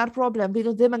mynd I na'r broblem, dyn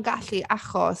nhw ddim yn gallu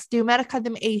achos, dyn America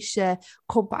ddim eisiau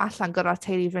cwmpa allan gyda'r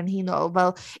teulu frenhinol.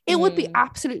 Well, it would be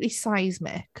absolutely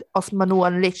seismic os maen nhw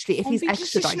yn literally, if he's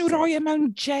extradited. Ond fi jyst roi mewn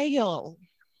jail.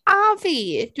 A fi,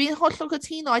 dwi'n hollol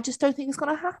cytuno, I just don't think it's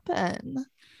going to happen.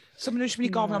 So maen nhw eisiau mynd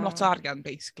I gofyn am lot o arian,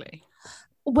 basically.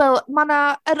 Wel, mae yna,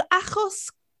 yr achos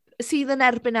sydd yn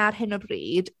erbyn ar hyn o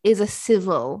bryd is a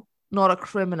civil, not a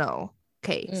criminal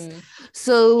case.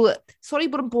 So, sorry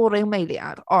bod yn boring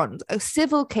meiliad, ond a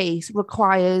civil case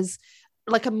requires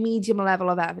like a medium level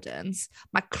of evidence.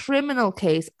 Mae criminal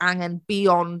case angen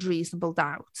beyond reasonable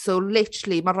doubt. So,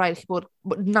 literally, mae rhaid I chi bod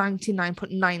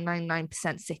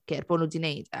 99.999% sicr bod nhw wedi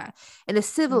wneud e. In a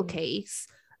civil case,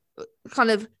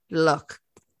 kind of, look,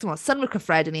 synwyr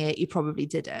cyffredin I, you probably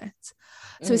did it.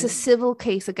 So it's a civil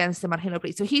case against them ar hyn o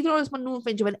bryd. So hyd yn oed os maen nhw'n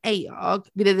ffeindio fe'n eog,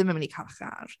 fydd e ddim yn mynd I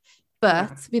carchar.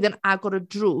 But fydd yn agor y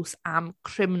drws am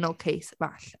criminal case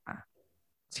falle.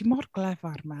 Ti mor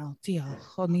glefar, Mel.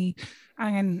 Diolch. O'n i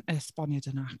angen esboniad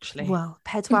yna, actually. Wel,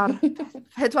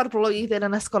 pedwar blwyddyn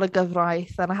yn ysgol y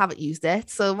gyfraith and I haven't used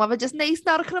it. So mae fe just neis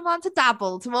nawr yn ymlaen to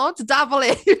dabble, ti'n mo? To dabble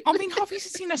in. Ond fi'n hoffi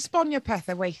sut ti'n esbonio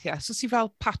pethau weithiau. So si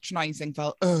fel patronising,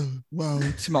 fel, wow,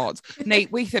 ti'n mod. Neu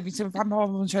weithiau fi'n teimlo pan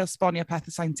mae nhw'n esbonio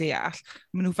pethau sa'n deall.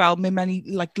 Maen nhw fel mynd mewn i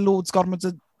like, loads gormod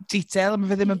o detail. Mae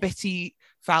fe ddim yn bit i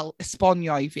fel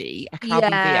esbonio i fi a cael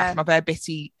fi'n deall. Mae fe bit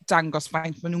i dangos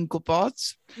faint maen nhw'n gwybod.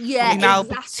 Yeah,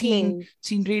 exactly.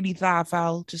 Ti'n really dda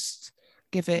fel, just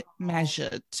give it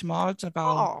measured, ti'n mod? A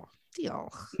fel,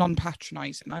 diolch.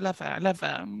 Non-patronising. I love it.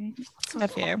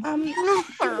 Love you.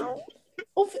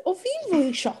 O fi'n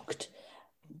fwy sioct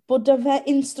bod dy fe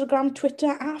Instagram,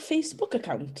 Twitter a Facebook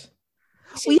account.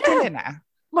 Sy'n dilyn e?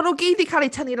 Maen nhw gyd i cael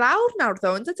eu tynnu lawr nawr,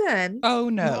 ddo, yn dydyn? Oh,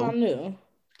 no.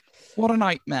 What a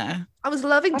nightmare. I was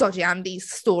loving Dodgy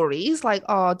Andy's stories, like,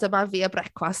 dyma fi a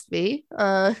brecwast fi.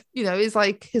 You know, his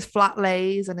like his flat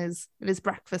lays and his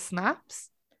breakfast snaps.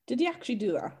 Did he actually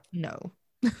do that? No.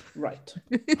 Right.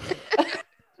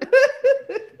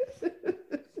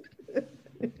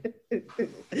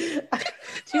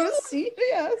 Do you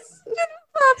serious?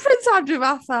 Prince Andrew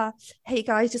fatha, hey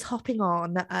guys, just hopping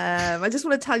on. I just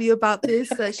want to tell you about this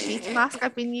sheet mask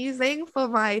I've been using for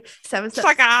my 7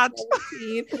 steps. Ad.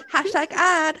 Hashtag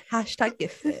ad. Hashtag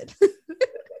gifted.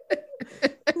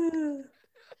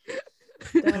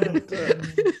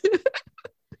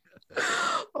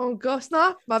 Oh gosh,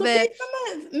 na. Beth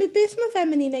mae fe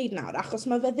mynd i wneud nawr? Achos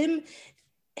mae fe ddim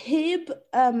heb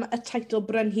y teitl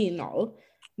brenhinol,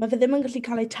 mae fe ddim yn gallu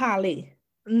cael ei talu.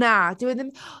 Na, dyw e ddim...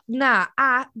 Na,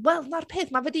 a, wel, na'r peth,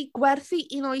 mae fe di gwerthu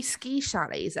un o'i ski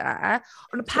chalets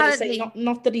ond apparently...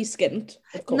 Not that he's skint,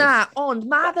 of course. Na, ond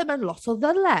mae fe mewn lot o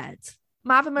ddyled.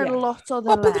 Mae fe mewn lot o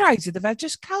ddyled. O, bydd rhaid iddo fe,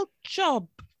 just cael job,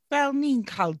 fel ni'n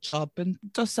cael job, yn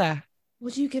dos e.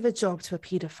 Would you give a job to a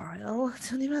paedophile?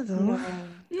 Ti'n ni'n meddwl?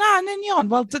 Na, yn union,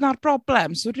 wel, dyna'r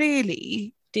problem. So,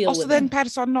 really... Os oedd e'n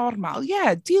person normal,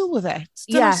 deal with it.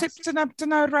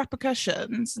 Dyna'r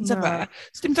repercussions, yn dyfa.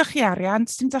 Sdim dych chi arian,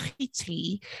 sdim dych chi ti.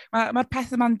 Mae'r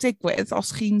pethau ma'n digwydd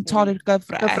os chi'n torri'r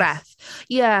gyfraith.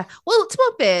 Well, ti'n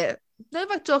meddwl beth?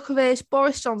 Novak Djokovic,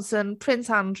 Boris Johnson, Prince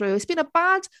Andrew. It's been a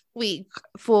bad week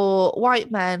for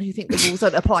white men who think the rules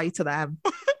don't apply to them.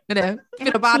 You know, it's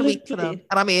been a bad week for them,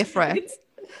 and I'm here for it.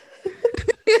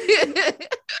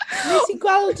 Nes i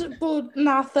gweld bod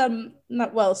nath,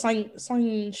 wel, sa'n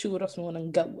siŵr os mae hwn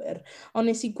yn gywir, ond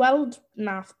nes i gweld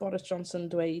nath Boris Johnson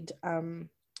dweud,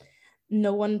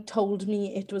 no one told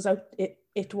me it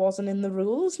wasn't in the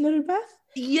rules, neu rhywbeth.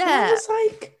 Yeah. And I was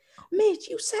like, mate,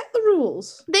 you set the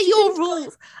rules. They're your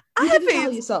rules. You didn't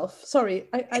tell yourself. Sorry,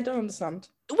 I don't understand.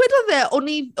 Wedodd e,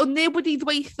 o'n neb wedi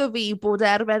dweutho fi bod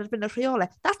erbyn y rheolau.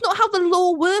 That's not how the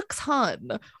law works, hun.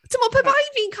 Ti'n mo, pe bai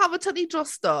fi'n cael fy tynnu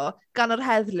drosto gan yr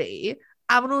heddlu,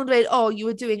 a maen nhw'n dweud, you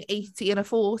were doing 80 and a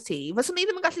 40. Fyswn ni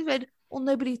ddim yn gallu dweud,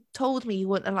 nobody told me you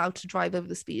weren't allowed to drive over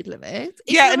the speed limit.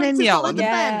 Yn union.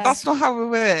 That's not how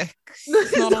it works.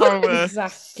 It's not how it works.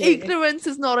 Exactly. Ignorance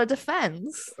is not a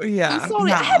defence. Yeah. I'm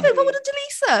sorry. A hefyd, fel bod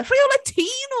Jalisa, rheolau ti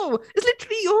nhw. It's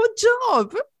literally your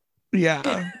job. Yeah.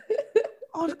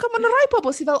 Ond mae'n rai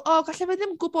pobl sydd fel, gallai fe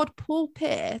ddim gwybod pob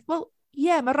peth. Wel,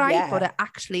 mae rai bod e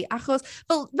actually, achos,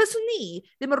 fel, fyswn ni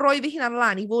ddim yn rhoi fi hunan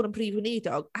lan i fod yn prif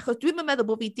weinidog, achos dwi'n meddwl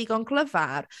bod fi digon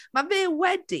glyfar. Mae fe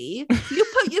wedi, you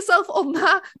put yourself on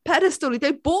that pedestal i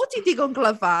dweud bod ti digon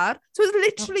glyfar, so it's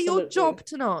literally your job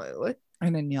to know.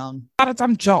 Yn union. Barod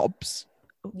am jobs.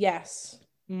 Yes,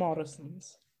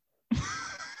 Morrison's.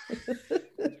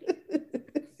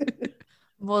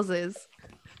 Moses.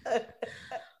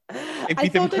 I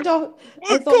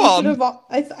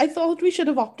thought we should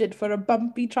have opted for a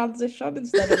bumpy transition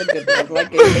instead of a good one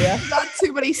like earlier. Not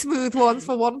too many smooth ones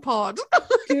for one pod.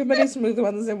 Too many smooth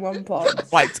ones in one pod.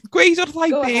 Right, gweud wrth lai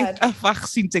beth y fach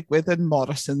sy'n digwydd yn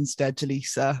Morrison's,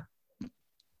 Jalisa.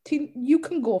 You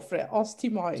can go for it, os ti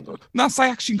moyn. Na,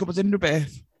 sa'i actually'n gwybod unrhyw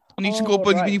beth. Ond i'n gwybod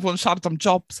bod ni'n mynd i fod yn siarad am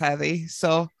jobs heddi,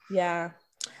 so... Yeah.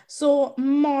 So,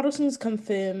 Morrison's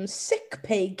confirms sick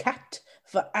pay cut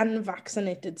for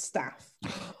unvaccinated staff.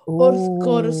 Wrth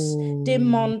gwrs,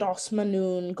 dim ond os maen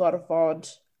nhw'n gorfod...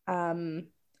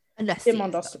 Ynysu. Dim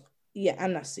ond os...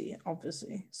 ynysu,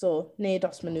 obviously. So, nid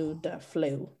os maen nhw dy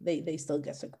flu, they still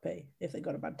get sick pay. If they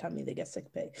got a bad tummy, they get sick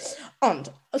pay.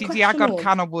 Ond, Ti di agor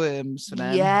can of worms,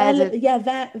 fan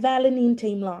fel yn ni'n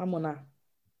teimlo am hwnna.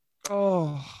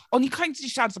 O'n i kind of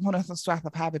siarad am hwnna wrth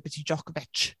diwethaf hefyd beth i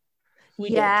Djokovic.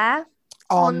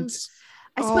 Ond...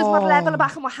 I suppose mae'r lefel y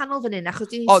bach yn wahanol fan hyn, achos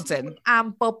dwi'n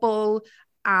am bobl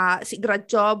a sy'n gyda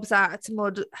jobs a ti'n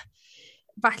modd...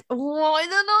 I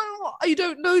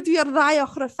don't know, dwi ar ddau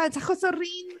ochr y ffens, achos yr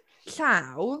un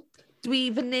llaw, dwi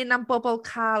fan hyn am bobl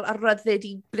cael y ryddid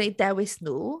i gwneud dewis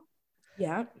nhw.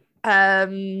 Yeah.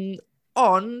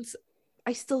 Ond,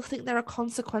 I still think there are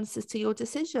consequences to your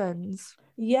decisions.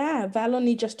 Yeah, fel o'n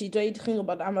i just i dweud, chi'n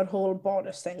gwybod am yr whole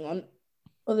Boris thing, ond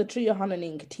oedd y tri ohono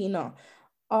ni'n cytuno.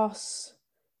 Os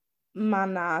mae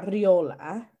na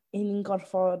reola, i ni'n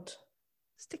gorfod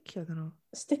Sticio ddyn nhw.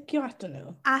 sticio atyn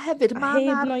nhw. A hefyd, A mae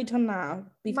heb wneud hwnna,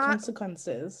 bydd ma-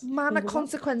 consequences. Mae yna Chi'n gwbod?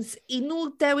 consequence i nhw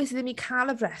dewis ddim i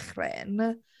cael y frechrin.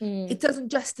 Mm. It doesn't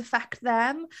just affect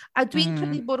them. A dwi'n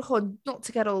credu bod hwn, not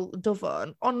to get all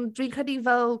dwfwn, ond dwi'n credu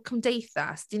fel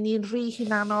cymdeithas, dyn ni'n rhy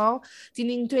hunanol.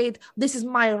 Dyn ni'n dweud, this is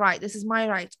my right, this is my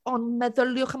right. Ond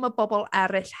meddyliwch am y bobl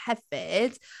eraill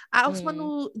hefyd. A os maen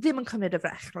nhw ddim yn cymryd y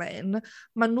frechrin,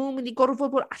 maen nhw'n mynd i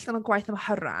gorfod bod allan o gwaith am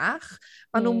hyrach.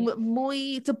 Maen nhw'n mwy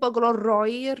debygol o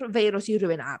roi'r feirws i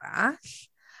rhywun arall.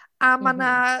 A mae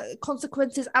yna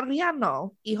consequences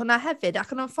ariannol i hwnna hefyd. Ac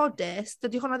yn anffodus,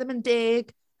 dydy hwnna ddim yn deg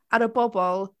ar y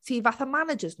bobl sydd fatha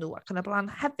managers nhw ac yn y blaen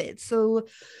hefyd. So,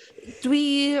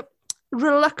 dwi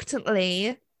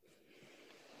reluctantly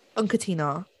yn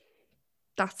cytuno.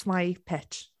 That's my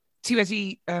pitch. Ti wedi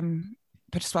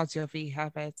perswadio fi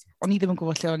hefyd. O'n i ddim yn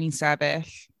gwybod lle o'n i'n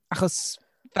sefyll. Achos,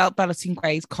 fel o ti'n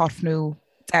gweud, corff nhw,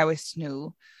 dewis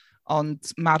nhw.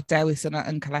 Ond mae'r dewis yna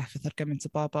yn cael effaith ar gymaint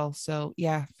o bobl. So,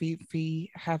 yeah, fi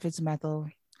hefyd yn meddwl...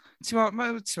 Ti'n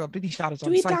bydd ni'n siarad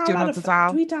o'n saith diwrnod o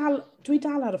dal? Dwi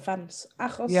dal ar y ffens.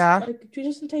 Achos, Yeah. dwi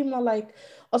jyst yn teimlo,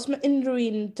 os mae unrhyw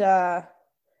un dy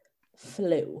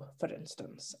flu, for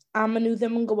instance, a maen nhw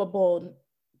ddim yn gwybod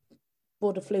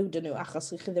bod y flu dyn nhw, achos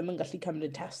chi ddim yn gallu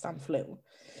cymryd test am flu.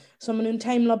 So maen nhw'n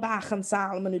teimlo bach yn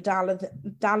sal, maen nhw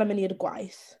dal yn mynd i'r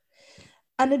gwaith.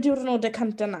 Yn y diwrnodau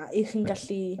cyntaf yna, i chi'n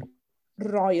gallu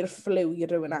roi'r flu i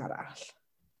rywun arall.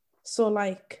 So,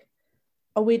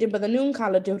 a wedyn bydden nhw'n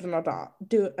cael y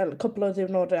cwpl o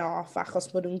diwrnodau off achos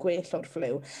bod nhw'n gwell o'r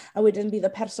flu. A wedyn bydd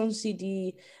y person sydd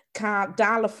wedi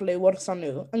dal y flu wrthon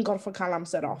nhw yn gorfod cael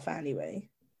amser off anyway.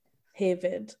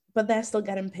 Hefyd. But they're still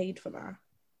getting paid for that.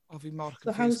 O, fi mor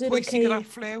So how's confused. it Pwy sy'n okay? gyda'r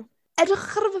ffliw? Edrych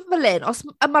ar y fel un, os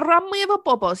mae rhan mwyaf o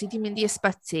bobl sydd wedi mynd i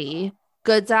ysbyty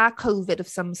gyda Covid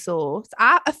of some sort,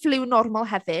 a y flu normal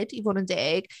hefyd, i fod yn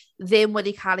deg, ddim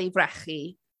wedi cael ei frechu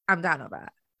amdano fe.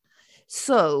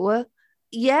 So,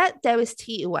 dewis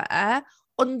ti yw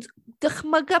ond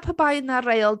dychmyga pa bai yna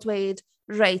reol dweud,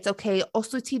 reit,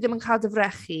 os wyt ti ddim yn cael dy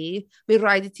frechu, bydd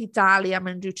rhaid i ti dalu am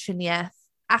unrhyw triniaeth,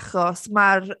 achos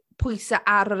mae'r pwysau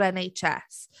ar yr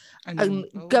NHS yn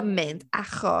gymaint,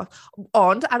 achos...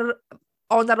 Ond ar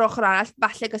ochr arall,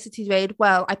 falle gyda ti dweud,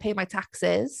 well, I pay my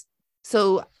taxes,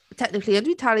 so technically,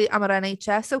 dwi'n talu am yr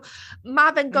NHS, so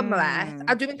mae fe'n gymleth,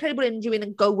 a dwi'n credu bod unrhyw un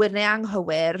yn gywir neu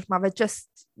anghywir, mae fe just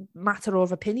matter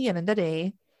of opinion, yn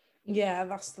dydi? Yeah,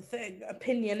 that's the thing.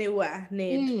 Opinion yw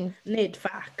nid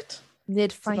fact.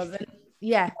 Nid ffaith.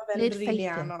 Mae fe'n rili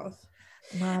anodd.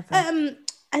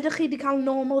 Ydych chi wedi cael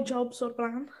normal jobs o'r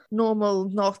blaen? Normal,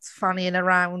 not fannying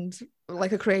around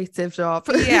like a creative job.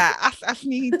 Yeah, all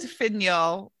ni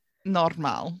diffinio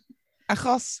normal.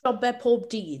 Achos... Jobau pob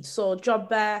dydd, so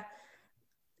jobau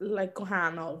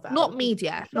gwahanol fel. Not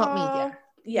media.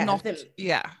 Yeah,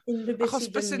 Achos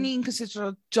byswn ni'n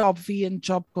considero job fi yn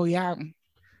job go iawn.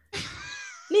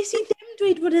 Nes i ddim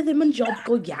dweud bod e ddim yn job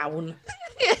go iawn.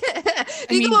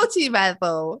 Ni'n gwybod ti'n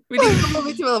meddwl. Ni'n gwybod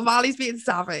beth ti'n meddwl. Mally's being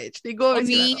savage. Ni'n gwybod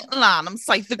ti'n meddwl. O'n i lan am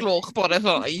 7 o gloch bore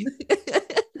ddoe.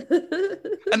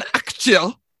 Yn actio.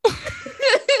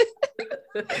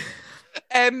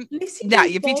 Na,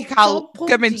 fi wedi cael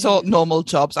gymaint o normal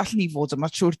jobs. Allen ni fod yma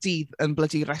trwy'r dydd yn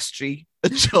bloody restri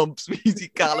y jobs fi wedi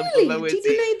cael yn bywyd. Really? Ti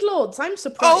wedi gwneud loads? I'm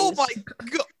surprised. Oh my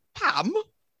god. Pam?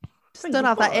 Don't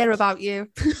have that air about you.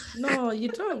 No, you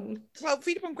don't. Wel,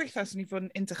 fi wedi bod yn gweithio sy'n ni fod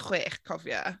yn 16,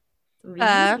 cofia.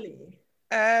 Really?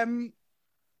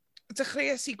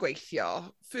 Dechreuais i gweithio,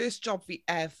 first job fi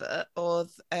ever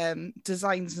oedd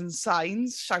Designs and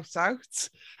Signs, shout out,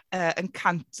 yn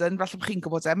Canton, fel chi'n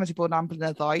gwybod mae wedi bod yn am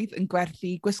blynyddoedd, yn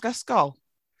gwerthu gwisg ysgol.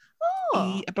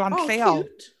 I y blant lleol.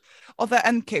 Cute. Oedd e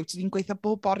yn cute, ni'n gweithio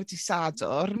bob bore dydd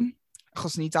Sadwrn,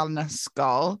 achos ni dal yn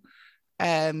ysgol.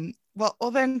 Wel,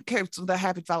 oedd e'n cute, oedd e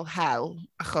hefyd fel hell,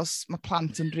 achos mae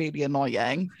plant yn really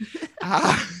annoying.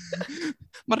 A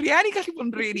mae rhieni gallu bod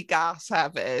yn really gas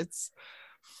hefyd.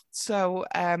 So,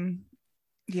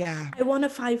 yeah. I want a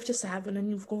 5 to 7 and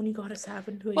you've only got a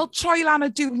 7 to 8. Wel, troi lan y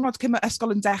diwrnod cyn mae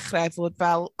ysgol yn dechrau fod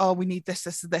fel, oh, we need this,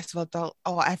 this and this, fel,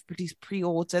 oh, everybody's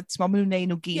pre-ordered. So, maen nhw'n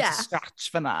neud nhw gyd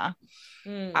scratch fyna.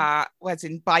 A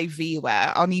wedyn, bai fi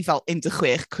o'n i fel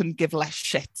 16, couldn't give less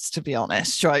shits, to be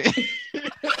honest, right?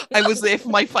 I was there for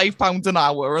my £5 an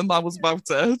hour and that was about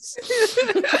it.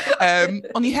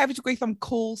 O'n i hefyd yn gweithio am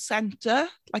call centre,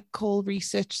 like call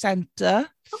research centre.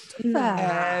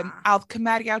 A oedd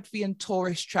cymeriad fi yn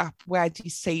tourist trap wedi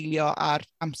seilio ar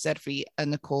amser fi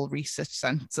yn y call research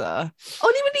centre.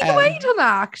 O'n i'n mynd i ddweud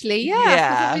hwnna, actually, yeah.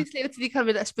 Yeah. Obviously, wyt ti wedi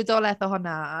cymryd ysbrydoliaeth o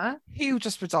hwnna.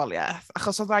 Huge ysbrydoliaeth,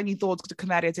 achos oedd rhaid ni ddod gyda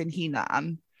cymeriad ein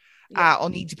hunan. A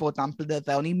o'n i wedi bod am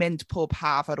blynydde, o'n i'n mynd pob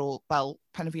haf ar ôl, fel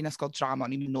pan o fi'n ysgol drama,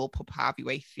 o'n i'n mynd nôl pob haf i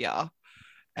weithio.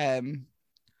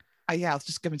 A ie, oedd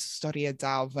just gymaint o storïau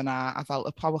da o fyna, a fel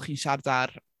y pawb chi'n siarad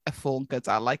ar y ffôn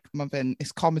gyda, like, mae fe'n,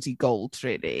 it's comedy gold,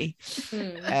 really.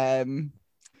 A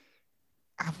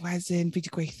wedyn, fi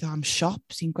wedi gweithio am siop,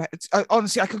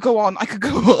 honestly, I could go on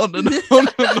and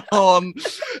on and on.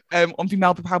 Ond fi'n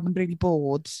meddwl bod pawb yn really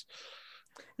bored.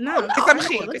 No, Beth am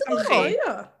chi?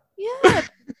 Yeah.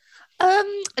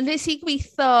 Nes i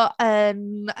gweithio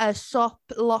yn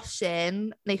siop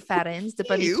losin neu fferins,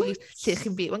 dibynnu lle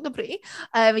chi'n byw yn Gymru.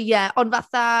 Ond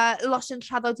fatha losin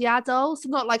traddodiadol, so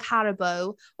not like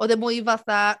Haribo, oedd e mwy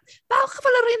fatha, balch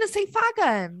fel yr un yn St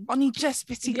Fagan. O'n i just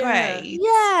bit i gweud.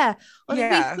 Yeah, oedd yn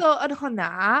gweithio yn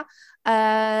hwnna,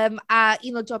 a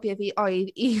un o jobiau fi oedd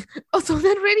oedd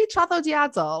hwnna'n really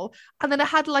traddodiadol, and then I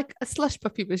had like a slush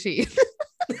puppy machine.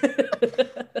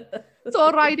 So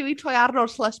rhaid i fi troi arno'r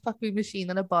slush puppy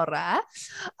machine yn y bore.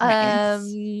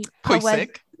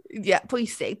 Pwysig. Yeah,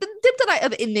 pwysig. Dim dyna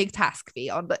oedd unig task fi,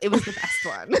 ond it was the best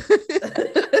one.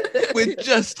 We're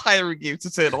just hiring you to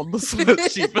turn on the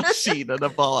slushy machine yn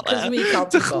y bore. Because we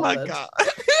can't be bothered.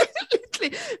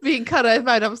 Literally, fi'n cyrraedd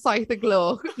mewn am 7 o'r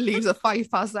gloch, leaves at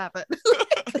 7:05.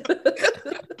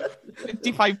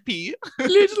 55p.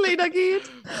 Literally na gyd.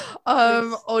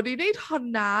 O'n i'n neud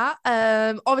hwnna.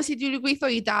 Obviously, dwi'n gweithio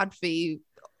i dad fi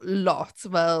lot,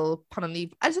 fel pan o'n i...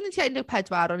 Ers o'n i'n tua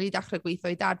 14, o'n i dechrau gweithio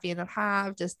i dad fi yn yr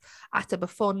haf, just ateb y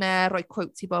ffonau, rhoi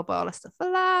quotes i bobl a stuff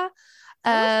fel la.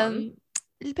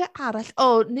 Beth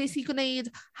arall? Nes i gwneud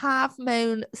haf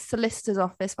mewn solicitor's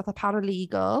office, fatha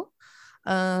paralegal.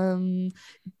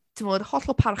 Ti'n modd,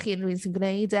 hollol parchu unrhyw un sy'n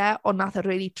gwneud e, ond nath e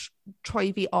really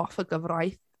troi fi off y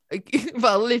gyfraith.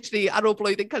 Fel, literally, ar ôl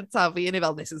blwyddyn cyntaf fi, and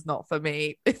fel, this is not for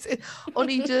me.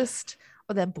 O'n i just...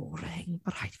 Oedd e'n boring.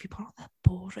 Mae rhaid fi bod oedd e'n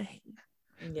boring.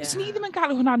 Fys ni ddim yn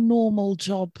galw hwnna normal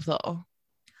job, though.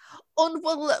 Ond,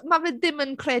 wel, mae fe ddim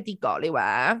yn credigol i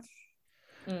we.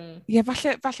 Ie,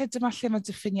 falle dyma lle mae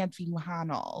diffiniad fi'n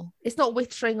wahanol. It's not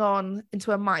whittering on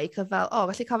into a mic of fel,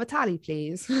 gallu cael fy talu,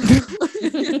 please.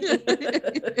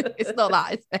 It's not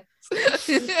that, is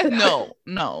it?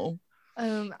 No.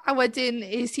 A wedyn,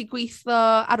 is i gweithio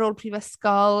ar ôl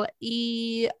prifysgol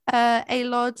i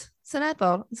aelod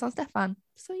seneddol yn San Steffan.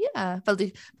 So, yeah, fel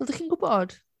dych chi'n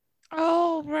gwybod.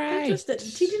 Oh, right. Interesting.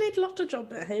 Ti wedi gwneud lot o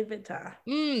jobau hefyd ta?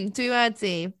 Dwi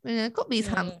wedi. Got these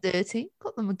hands dirty.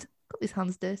 Got these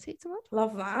hands dirty, ti'n modd?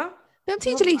 Love that. Be am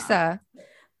ti, Jalisa?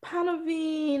 Pan o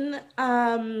fi'n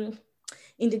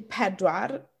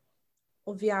 14,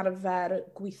 o fi arfer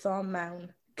gweithio mewn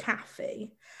caffi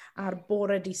a'r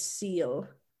bore di Sul,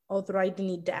 oedd rhaid i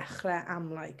ni dechrau am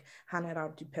like,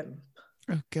 4:45.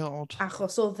 Oh, God.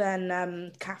 Achos oedd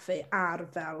e'n caffi ar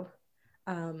fel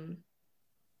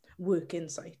working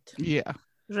site. Yeah.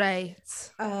 Right.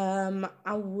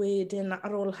 A wedyn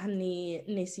ar ôl hynny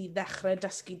nes i ddechrau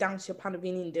dysgu dawnsio pan o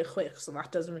fi'n 16, so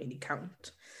that doesn't really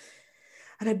count.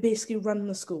 And I basically run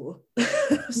the school.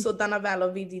 So dyna fel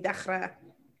o fi di ddechrau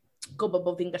gwybod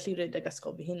bod fi'n gallu rhedeg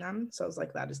ysgol fi hunan. So I was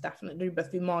like, that is definitely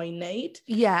rhywbeth fi moyn neud.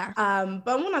 Yeah.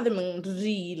 But hwnna ddim yn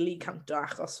really counto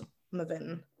achos mae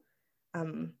fe'n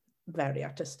very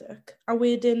artistic. A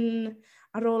wedyn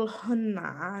ar ôl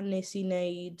hwnna nes i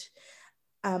wneud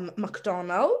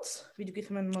McDonald's. Fi wedi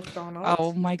gweithio mewn McDonald's.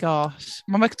 Oh my gosh.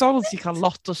 Mae McDonald's i cael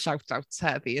lot o shout-outs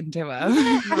heddi, yn diwe?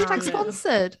 Hashtag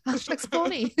sponsored. Hashtag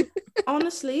spawny.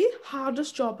 Honestly,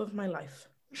 hardest job of my life.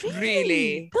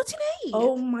 Really? Be ti'n neud?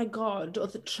 Oh my god,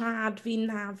 oedd y trad fi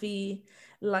na fi,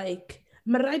 like,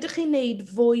 mae rhaid i chi wneud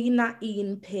fwy na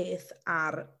un peth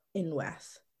ar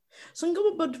unwaith. So yn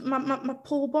gwybod bod mae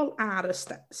pobl ar y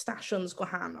stations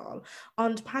gwahanol,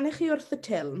 ond pan ych chi wrth y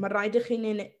til, mae rhaid i chi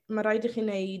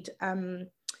wneud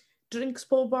drinks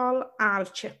pobl a'r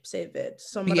chips hefyd.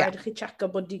 So mae rhaid i chi checio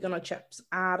bod digon o chips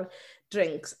a'r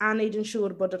drinks, a wneud yn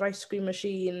siŵr bod yr ice cream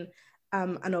machine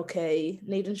yn okay,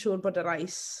 wneud yn siŵr bod yr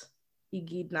ice i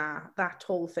gyd na, that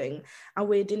whole thing. A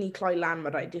wedyn i cloi lan,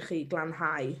 mae rhaid i chi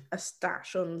glanhau y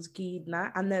stations gyd na,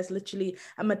 and there's literally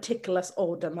a meticulous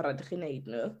order mae rhaid i chi wneud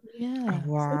nhw. Yeah. Oh,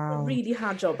 wow. So it's a really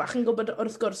hard job. A chi'n gwybod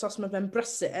wrth gwrs os mae fe'n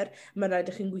brysur, mae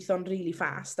rhaid i chi'n gweithio'n really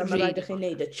fast, a mae rhaid i chi'n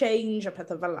wneud y change a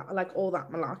pethau fel like all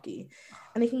that malarkey.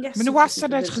 And you can get... Mae nhw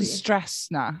wastad edrych yn stress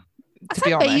na. to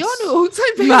be honest.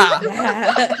 Sa'n beio nhw.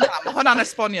 Mae hwnna'n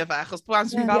esbonio fe, achos bod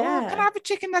Anthony fel, oh, can I have a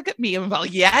chicken nugget me? And fel,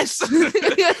 yes!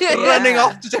 Running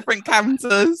off to different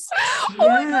counters.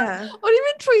 O'n i'n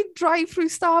mynd trwy drive-thru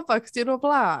Starbucks dyn o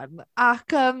blaen,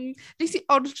 ac nes i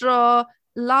ordro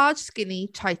large skinny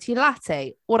chai tea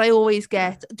latte. What I always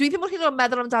get. Dwi ddim yn hyn o'n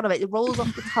meddwl amdano fe. It rolls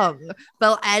off the tongue.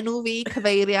 Fel enw fi,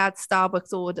 cyfeiriad,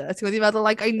 Starbucks order. Ti'n gwybod i'n meddwl,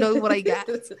 like, I know what I get.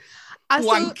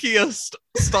 Wankiest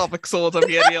Starbucks order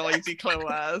fi erioed I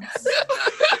clywed.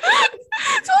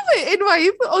 Ti'n fi,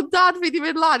 unwaith, o dad fi di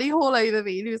mynd lan I holo iddo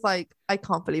fi. He was like, I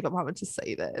can't believe I'm having to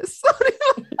say this.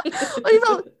 O'n i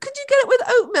fel, could you get it with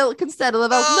oat milk instead? Oedd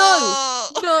e fel,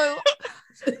 no.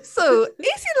 So,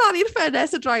 is i lan i'r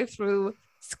ffenest y drive-thru,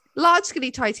 large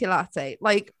skinny chai tea latte.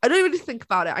 Like, I don't even think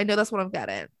about it. I know that's what I'm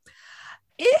getting.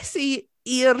 Is I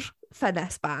i'r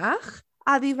ffenest bach,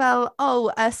 a di fel,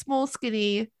 oh, a small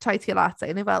skinny chai tea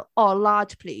latte. And I fel, oh,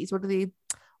 large please. What are the...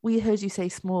 We heard you say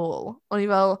small. O'n I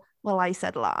fel, well, I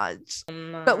said large.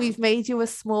 No. But we've made you a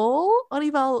small. O'n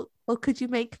I fel, well, could you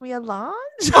make me a large?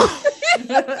 We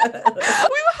were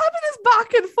having this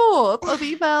back and forth. O'n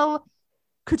I fel...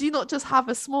 Could you not just have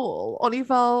a small? O'n I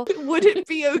fel, would it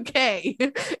be okay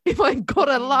if I got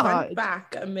a large? Went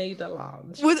back and made a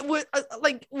large.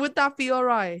 Would that be all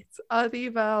right? A oedd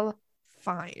hi fel,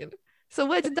 fine. So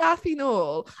wedyn dath hi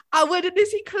nôl, a wedyn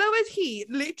nes I clywed hi,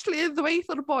 literally yn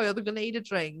ddweud o'r boi oedd yn gwneud y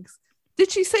drinks.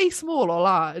 Did she say small or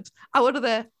large? A wedyn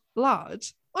oedd e,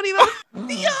 large. O'n I fel,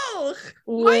 diolch!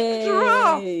 Mic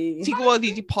drop! Ti'n gwybod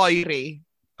hi di poeri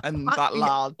yn that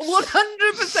large?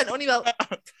 100%! O'n I fel...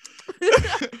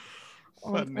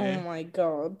 Oh my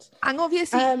god.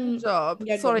 Angofies I job.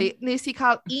 Sorry, nes I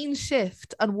cael un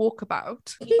shift yn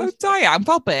walkabout. Oh, da iawn,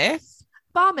 fel beth?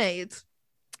 Barmaid.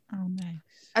 Oh, nice.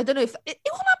 I don't know if...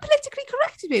 Yw hwnna politically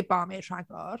correct I dweud barmaid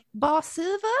rhagor? Bar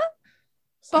server?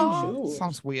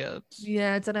 Sounds weird.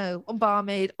 Yeah, I don't know. Ond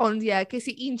barmaid. Ond yeah, ges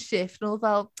I un shift and oedd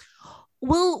fel...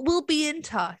 We'll be in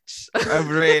touch. Oh,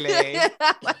 really?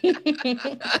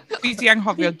 Fi di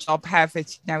anghofio job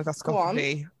hefyd newydd asgoffa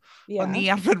fi. O'n i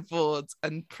arfer fod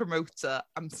yn promoter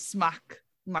am Smack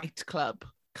nightclub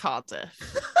Cardiff.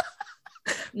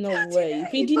 No way.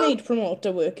 Fi di wneud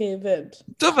promoter work hefyd.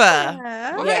 Do fe?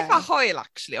 Mae'n eitha hoel,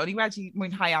 actually. O'n i wedi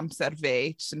mwynhau amser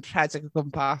fi, jyst yn rhedeg o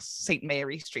gwmpas St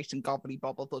Mary Street yn gofyn I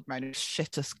bobl ddod mewn i'r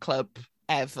shittest club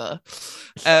ever.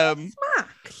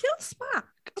 Smack? Lle o Smack?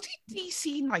 Ydy DC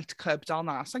nightclub dal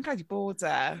na? Sa'n credu bod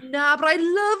e? Nah, but I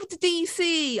loved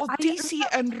DC. O, DC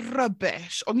yn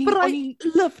rubbish. But I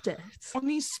loved it.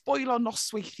 O'n i'n spoilo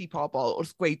nosweithi pobl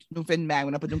wrth gweud nhw'n fynd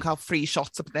mewn a bod nhw'n cael free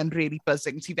shots a bod nhw'n really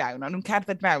buzzing tu fewn. A nhw'n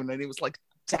cerdded mewn and it was like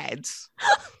dead.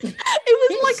 It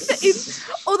was like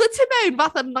oedd y tu mewn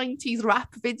fatha 90s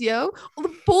rap video.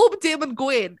 Oedd bob dim yn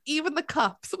gwyn. Even the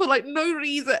cups. For like no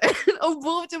reason. Oedd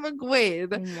bob dim yn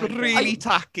gwyn. Really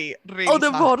tacky. Really tacky. Oedd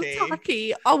y mor tacky.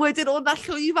 A wedyn oedd na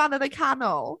llwyfan yn y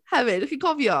canol. Hefyd, ych chi'n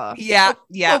cofio? Yeah.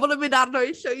 Pobl yn mynd arno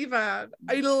I llwyfan.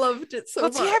 I loved it so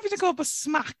much. Ti hefyd yn gwybod bod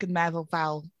Smack yn meddwl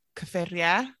fel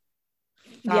cyffuriau?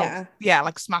 Yeah,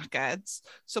 like smackheads.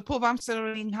 So pob amser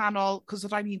o'n i'n nghanol, cos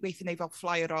oedd rhaid ni'n gweithio neu fel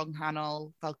flyer o'n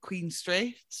nghanol fel Queen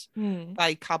Street,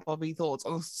 like cael bob I ddod.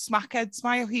 Ond smackheads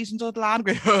mae o hyd yn dod lan,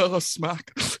 gweud, oh,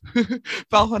 smack.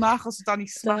 Fel hwnna, achos oedd ni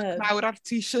smack nawr ar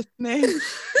t-shirt ni.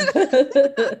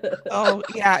 Oh,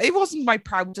 yeah, it wasn't my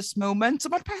proudest moment.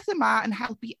 So mae'r pethau yma yn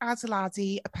helpu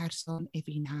adeiladu y person I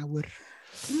fi nawr.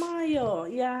 Mae o,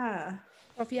 yeah.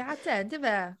 Profiadau, di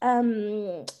fe?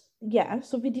 Yeah,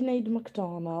 so fi di wneud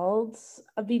McDonald's,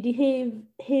 a fi di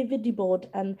hefyd di bod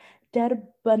yn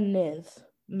derbynydd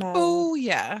mewn... Oh,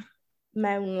 yeah.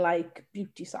 Mewn, like,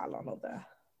 beauty salon o fe.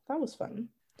 That was fun.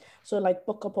 So, like,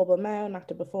 book o pobl mewn,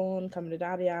 ateb y ffôn, cymryd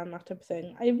arian, ateb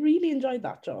thing. I really enjoyed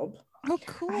that job. Oh,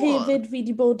 cool. A hefyd fi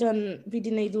di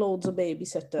wneud loads o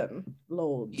babysitting.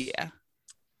 Loads. Yeah.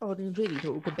 O'n i'n really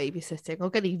drwg yn babysitting. O'n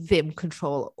gen I ddim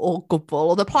control o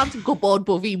gwbl. Oedd y plant yn gwybod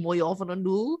bod fi mwy ofyn o'n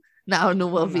nhw. Nawr nhw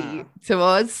o fi, ti'n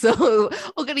bod? So,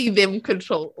 o gen I ddim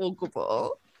control o gwbl.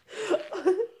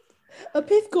 Y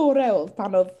peth gorau oedd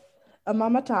pan oedd y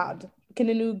mam a tad,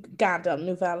 cyn nhw gadael,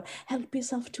 nhw fel, help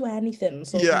yourself to anything.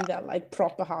 So, yeah. Fel, like,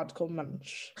 proper hardcore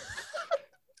munch.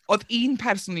 Oedd un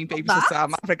person i'n babysitter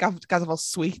am, a gadael fel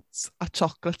sweets a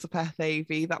chocolate a pethau I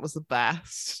fi. That was the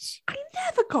best. I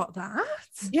never got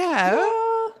that. Yeah.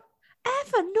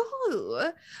 Ever,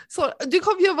 no. So, dwi'n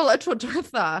cofio fel y tro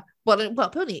diwetha, wel,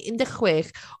 pe o'n i, 16,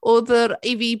 oedd yr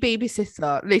i fi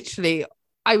babysitter, literally,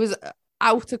 I was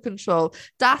out of control.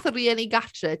 Dath yr rieni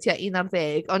gatre tua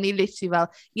 11, o'n i literally fel,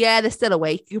 yeah, they're still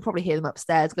awake, you can probably hear them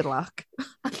upstairs, good luck.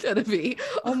 Allan y fi.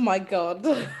 Oh my god.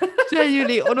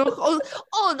 Genuinely.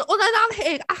 Ond oedd e'n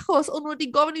anheg achos o'n nhw wedi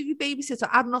gofyn i fi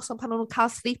babysitter ar noson pan o'n nhw'n cael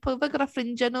sleepover gyda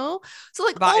ffrindiau nhw. So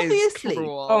like, That obviously... is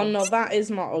cruel. Oh no, that is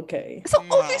not okay. So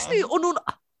obviously, o'n nhw'n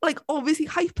like, obviously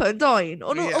hyper yn doen.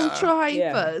 O'n nhw'n ultra hyper.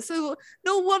 Yeah. So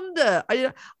no wonder.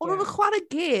 O'n nhw'n chwarae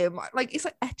game, like, it's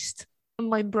like etched in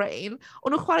my brain.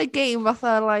 O'n nhw'n chwarae game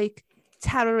fatha, like,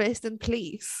 terrorist and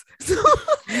police. So,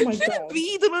 Oh my God.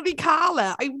 byd o'n nhw wedi cael e.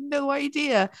 I have no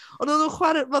idea. Ond o'n nhw'n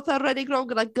chwarae fatha running around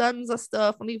gyda guns a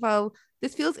stuff. O'n i fel,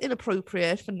 this feels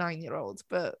inappropriate for 9-year-olds,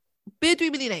 but be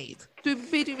dwi'n mynd i wneud? Be dwi'n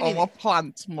mynd i O, mae wneud?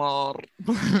 plant mor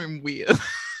weird.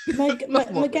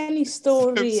 Mae gen i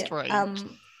stori... So strange.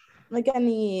 Mae gen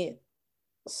i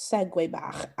segue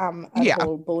bach am y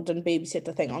whole bod yn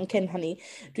babysitter thing, ond cyn hynny,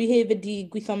 dwi hefyd di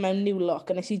gweithio mewn New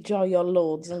Look, a nes i joio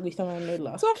loads yn gweithio mewn New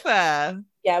Look. So fair.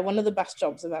 Yeah, one of the best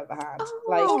jobs I've ever had.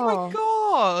 Oh my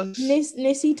gosh.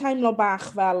 Nes i teimlo bach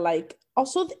fel, like,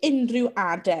 os oedd unrhyw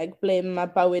adeg ble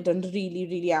mae bywyd yn really,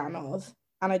 really anodd,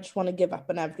 and I just want to give up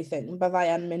on everything, byddai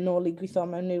yn mynd nôl i gweithio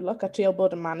mewn New Look a trio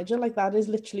bod yn manager, like, that is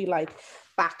literally, like,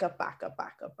 back up.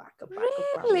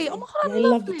 Really? Oh, I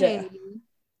loved it.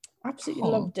 Absolutely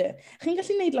loved it. Chi'n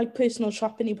gallu gwneud, like, personal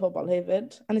shopping I pobl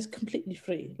hefyd, and it's completely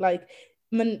free. Like,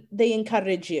 they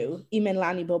encourage you I mynd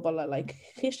lan I bobl a, like,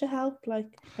 chi eisiau help?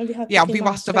 Like, Yeah, fi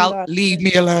wastad fel, leave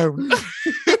me alone.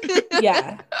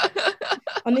 Yeah.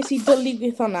 Ond nes I dwlu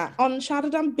gweithio hwnna. Ond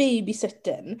siarad am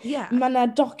babysitting, mae yna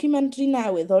documentary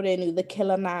newydd o'r enw The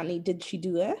Killer Nanny, Did She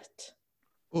Do It?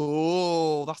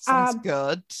 Oh, that sounds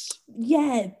good.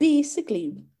 Yeah,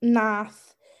 basically,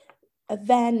 nath y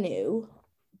fenyw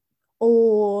o,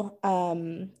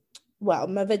 wel,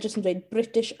 mae fe jyst yn dweud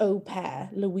British au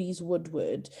pair, Louise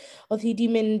Woodward, oedd hi di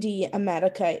mynd I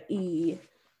America I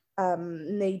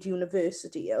wneud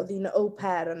university, oedd hi'n au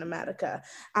pair yn America,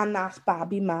 a nath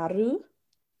babi marw.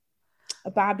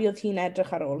 Y babi oedd hi'n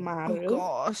edrych ar ôl marw. Oh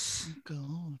gosh. Oh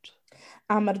God.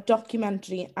 A mae'r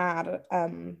documentary ar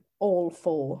All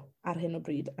 4 ar hyn o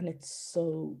bryd, and it's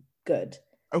so good.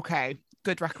 Okay,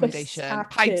 good recommendation.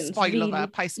 Paid spoiler fe,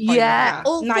 paid spoiler Yeah.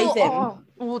 fe. Na I ddim.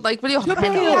 Like, will you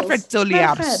Dwi'n hyfryd dwlu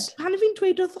am... Pan fi'n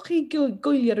dweud wrthych chi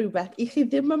gwylio rhywbeth, I chi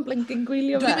ddim yn blinking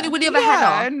gwylio fe. Dwi'n mynd I wylio fe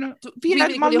heno.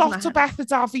 Mae lot o beth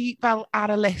da fi fel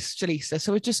ar y list, Jalisa,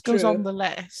 so it just goes on the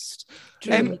list.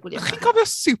 Chi'n cofio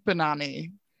Super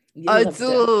Nanny?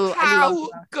 Ydw. How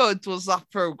good was that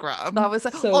programme? That was so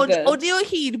good. O'n I o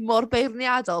hyd mor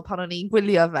beirniadol pan o'n i'n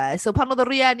gwylio fe. So pan oedd y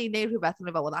rieni neu rhywbeth, o'n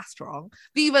i fel, well, that's wrong.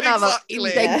 Fi fyna fel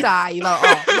 12, fel,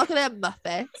 oh, look at them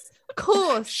Muppets. Of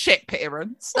course. Shit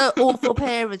parents. Awful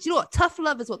parents. You know what? Tough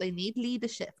love is what they need.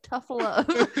 Leadership. Tough love.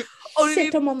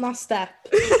 Sit them on that step.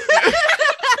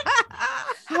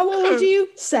 How old are you?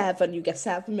 7. You get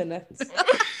 7 minutes.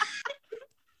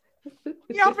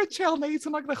 Ni arfer chill neud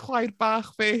hwnna gyda chwaer bach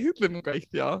fe, who ddim yn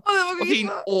gweithio. Oedd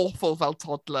hi'n awful fel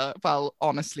toddler, fel,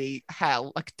 honestly,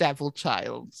 hell, like devil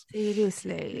child.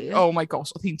 Seriously? Oh my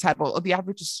gosh, oedd hi'n terrible. Oedd hi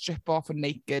arfer just strip off and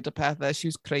naked a pethau, she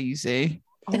was crazy.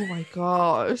 Oh my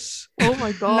gosh. Oh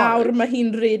my god. Nawr mae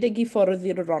hi'n redig I ffwrdd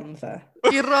i'r Rhondda.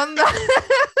 I Rhondda?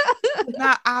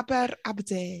 Na,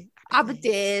 Aberdare.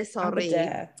 Aberdare, sorry.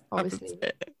 Aberdare.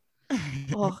 Obviously.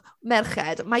 Oh,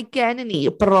 merched, mae gen I ni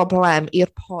broblem i'r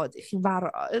pod. I chi'n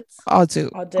barod? Odw.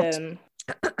 Odyn.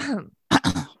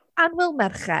 Anwyl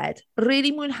merched,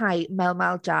 really mwynhau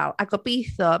Melmal Jal a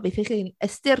gobeithio bydd chi'n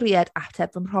ystyried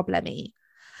ateb fy mhroblem I.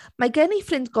 Mae gen I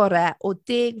ffrind gorau o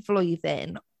 10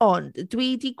 flwyddyn, ond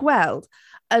dwi wedi gweld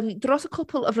dros y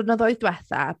cwpl o flynyddoedd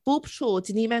diwetha, bob tro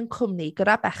dyn ni mewn cwmni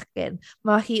gyda bechgyn,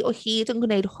 mae hi o hyd yn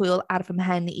gwneud hwyl ar fy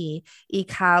mhen I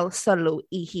cael sylw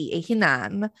I hi ei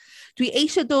hunan. Dwi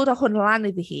eisiau dod â hwn lan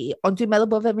iddi hi, ond dwi'n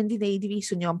meddwl bod fe'n mynd I wneud I fi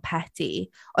swnio'n peti.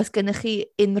 Oes gennych chi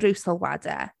unrhyw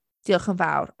sylwadau? Diolch yn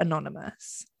fawr,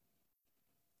 Anonymous.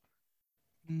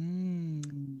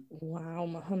 Waw,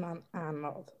 mae hwnna'n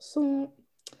anodd. So,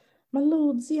 mae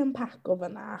loads I unpaco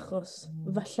fyna, achos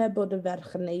falle bod y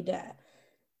ferch yn neud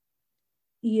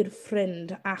i'r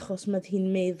ffrind, achos mae hi'n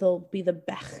meddwl bydd y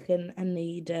bechgyn yn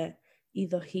neud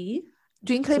iddo hi.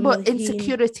 Dwi'n credu bod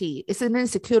insecurity, it's an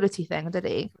insecurity thing,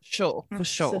 ydy? Sure, for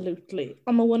sure. Absolutely.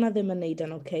 Ond mae hwnna ddim yn neud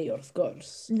yn okay, wrth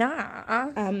gwrs. Na.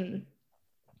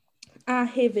 A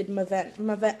hefyd mae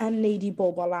fe yn neud I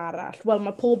bobl arall. Wel,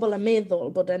 mae pobl yn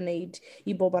meddwl bod e'n neud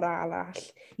I bobl arall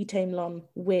I teimlo'n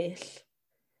well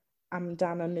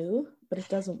amdano nhw, but it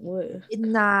doesn't work.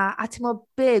 Na, a ti'n meddwl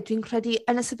be, dwi'n credu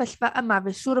yn y sefyllfa yma,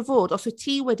 fe siŵr o fod, os wyt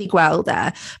ti wedi gweld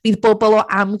bydd bobl o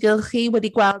amgylch chi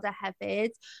wedi gweld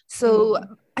hefyd. So,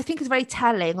 I think it's very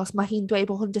telling os mae hi'n dweud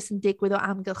bod hwn jyst yn digwydd o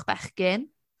amgylch bechgyn.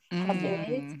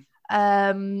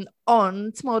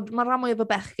 Ond, t'mod, mae rhan mwyaf o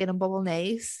bechgyn yn bobl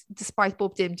neis, despite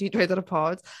bob dim dwi'n dweud ar y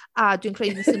pod, a dwi'n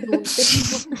credu fysen nhw'n...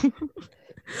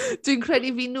 Dwi'n credu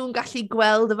fi nhw'n gallu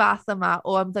gweld y fath yma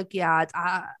o ymddygiad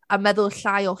a meddwl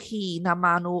llai o hi na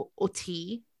maen nhw o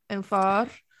ti, yn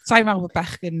ffordd. Sa'n meddwl bod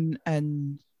bechgyn yn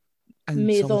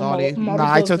meddwl sylweddoli. mor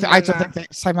I don't ddwfn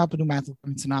think sa'n meddwl bod nhw'n meddwl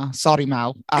gymaint yna. Sorry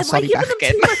Mel, a Am I sorry giving them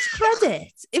bechgyn. too much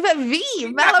credit? Ife fi,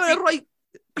 Mel yn rhoi...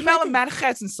 Dwi'n meddwl y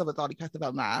merched yn sylweddoli pethau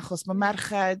fel yna, achos mae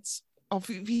merched...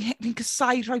 Fi'n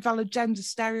cysau rhoi fel y gender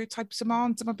stereotypes yma,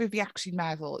 ond dyma beth fi actually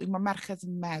meddwl. Mae merched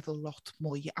yn meddwl lot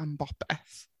mwy am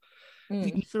bopeth.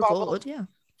 Siwr fod, ie.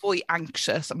 Fwy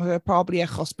anxious, a mae fe probably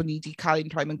achos bod ni wedi cael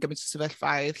ein rhoi mewn gymaint o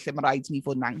sefyllfaoedd lle mae rhaid i ni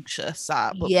fod yn anxious a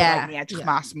bod rhaid ni edrych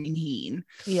mas mewn hun.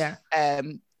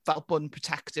 Fel bod yn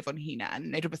protective o'n hunan,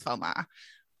 neu rhywbeth fel yma.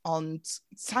 Ond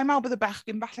sa'n meddwl bod y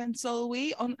bechgyn falle yn sylwi,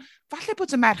 ond falle bod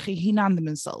y merch ei hunan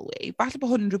ddim yn sylwi. Falle bod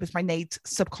hwn yn rhywbeth mae'n neud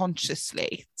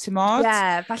subconsciously, ti'n modd?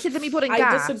 Ie, falle ddim i bod yn gas.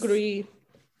 I disagree.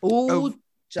 Ww,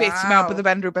 beth ti'n meddwl bod y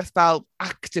fe'n rhywbeth fel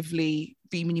actively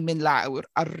fi'n mynd i mynd lawr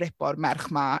a ripo'r merch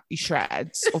ma i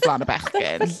shreds o flaen y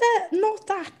bechgyn. Falle not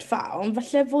that far, ond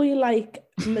falle fwy like,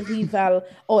 mae hi fel,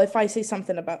 oh, if I say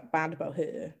something bad about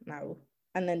her now,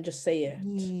 and then just say it.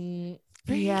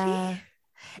 Really? Yeah.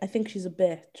 I think she's a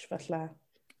bitch, falle.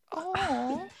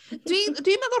 Dwi'n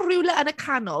meddwl rhywle yn y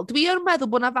canol, dwi'n meddwl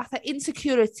bod yna fatha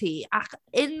insecurity ac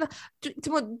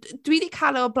dwi wedi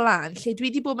cael o blaen lle dwi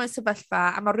wedi bod mewn sefyllfa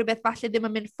a mae rhywbeth falle ddim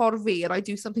yn mynd ffordd fi and I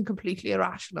do something completely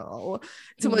irrational.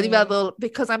 Ti'n modd i meddwl,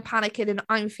 because I'm panicking and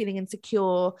I'm feeling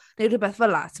insecure, neu rhywbeth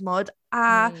fel la, ti'n modd?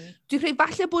 A dwi'n credu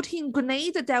falle bod hi'n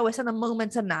gwneud y dewis yn y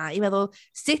moment yna i meddwl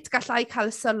sut gallai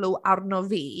cael sylw arno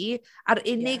fi a'r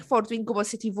unig ffordd dwi'n gwybod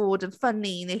sut i fod yn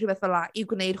ffynnu neu rhywbeth fel la i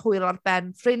gwneud hwyl ar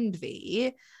ben ffrind fi.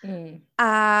 A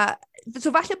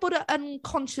so falle bod yn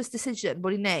conscious decision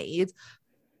bod i'n neud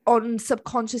ond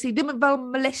subconsciously, ddim yn fel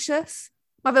malicious.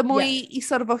 Mae fe mwy i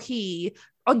syrfo hi,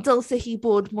 ond dylse hi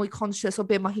bod mwy conscious o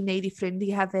beth mae hi'n neud i ffrind hi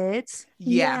hefyd.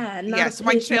 So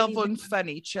mae'n trial fod yn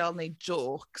funny, trial neud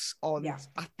jokes, ond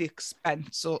at the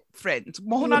expense o ffrind.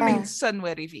 Mae hwnna'n neud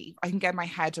synwyr i fi. I can get my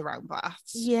head around that.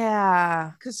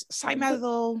 Yeah. Cos sa'n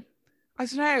meddwl, I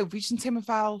don't know, fi jyst yn teimlo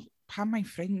fel, pan mae'n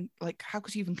ffrind, like, how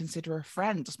could you even consider a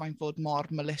friend os mae'n fod mor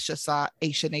malicious a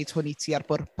eisiau neud hwn i ti ar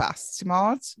bwrpas, ti'n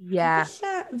modd? Yeah.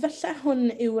 Felly hwn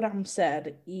yw'r amser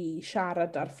i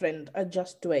siarad ar ffrind a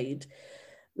just dweud,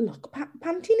 look,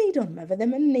 pan ti'n neud hwn, fe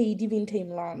ddim yn neud i fi'n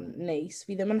teimlo'n neis,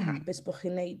 fi ddim yn hapus bod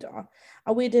chi'n neud o.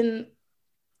 A wedyn,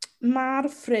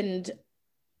 mae'r ffrind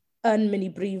yn mynd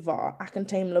i brifo ac yn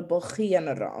teimlo bod chi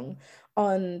yn y wrong,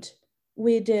 ond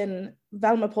wedyn,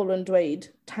 fel mae Paul yn dweud,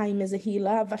 time is a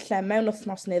healer, falle mewn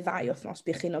wythnos neu 2 wythnos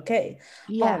bydd chi'n okay.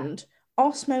 Ond,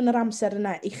 os mewn yr amser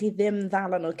yna i chi ddim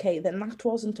ddal yn okay, then that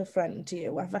wasn't a friend to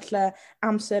you. A falle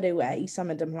amser yw i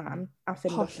symud ymlaen a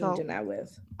ffind o ffrind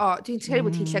newydd. O, dwi'n credu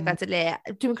bod ti'n llygad y le.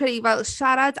 Dwi'n credu fel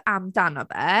siarad amdano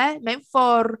fe, mewn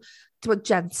ffordd,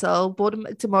 gentle, bod,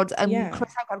 yn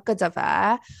croesawgar gyda fe,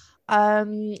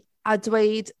 a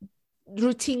dweud,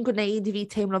 rwyt ti'n gwneud i fi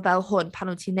teimlo fel hwn pan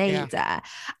wyt ti'n neud e.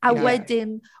 A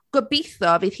wedyn,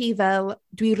 gobeithio fydd hi fel,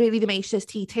 dwi really ddim eisiau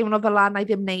ti teimlo fel lan na i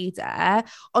ddim neud e.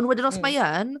 Ond wedyn os mae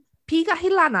yn, pig a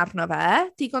hi lan arno fe,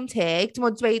 digon teg, ti'n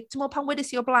modd pan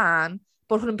wedys i o blaen,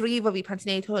 bod hwn yn brifo fi pan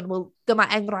ti'n neud hwn, wel, dyma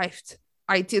enghraifft,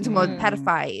 ti'n modd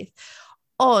perffaith.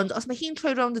 Ond os mae hi'n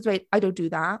troi rownd a dweud, I don't do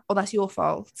that, or that's your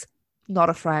fault, not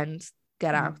a friend,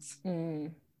 get out.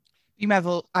 Fi'n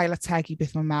meddwl ailategu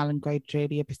beth mae Mel yn gweud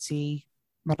really a beth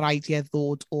mae rhaid i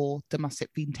ddod o dyma sut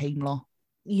fi'n teimlo.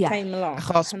 Teimlo,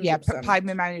 100%. Achos, pa'n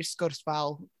mynd mewn i'r sgwrs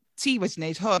fel, ti wedi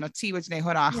gwneud hwn, a ti wedi gwneud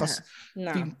hwnna, achos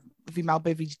fi'n meddwl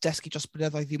beth fi wedi dysgu dros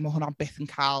blynyddoedd fi, mae hwnna byth yn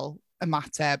cael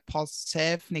ymateb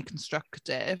positif neu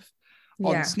constructive.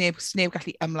 Ond sneb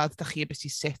gallu ymladd da chi a beth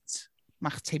sut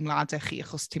mae'ch teimladau chi,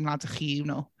 achos teimladau chi yw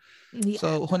nhw.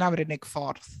 So hwnna yw'r unig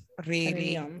ffordd,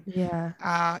 really.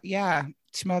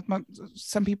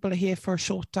 Some people are here for a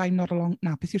short time, not a long...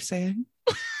 No, beth you're saying?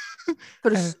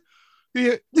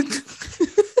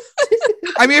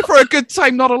 I'm here for a good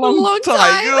time, not a long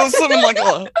time. You know, something like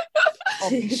that.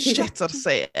 Shit o'r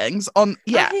sayings. Ond,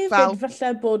 a hefyd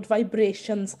falle bod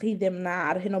vibrations chi ddim na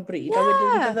ar hyn o bryd. A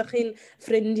wedyn byddwch chi'n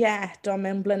ffrindiau eto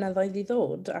mewn blynyddoedd i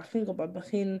ddod. A chi'n gwybod bod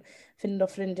chi'n ffind o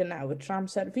ffrindiau nawr tra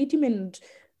amser. Fi di mynd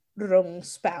rhwng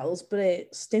spells,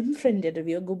 but sdim ffrindiau dy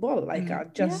fi o gwbl. Like,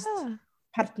 just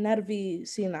partner fi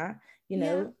sy'n na, you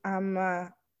know, am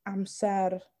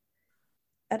amser,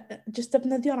 just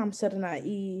defnyddio'r amser yna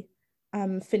i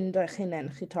ffind eich hunain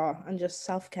chi to, and just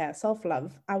self-care,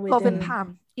 self-love. A wedyn... Gofyn pam,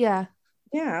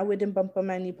 a wedyn bumpo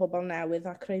mewn i pobl newydd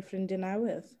a creu ffrindiau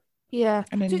newydd. Ie.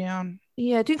 Yn union.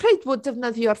 Ie, dwi'n credu bod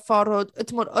defnyddio'r ffordd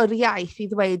o'r iaith i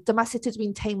ddweud, dyma sut ydw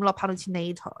i'n teimlo pan wyt ti'n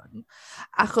neud hwn.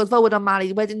 Achos fel wedyn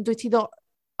Mali, wedyn dwi ti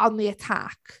on the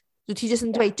attack. Dwi ti jyst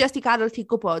yn dweud, just i gadael ti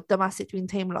gwybod dyma sut dwi'n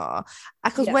teimlo.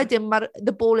 Achos wedyn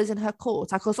the ball is in her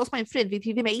court. Achos os mae'n ffrind, fydd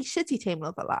hi ddim eisiau ti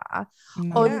teimlo fel la.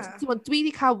 Ond dwi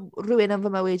wedi cael rhywun yn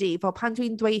fy mywyd i, fel pan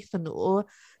dwi'n dweud nhw,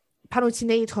 pan wyt ti'n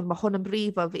neud hwn, mae hwn yn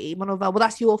brifo fi. Maen nhw fel, well,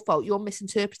 that's your fault, you're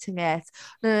misinterpreting it.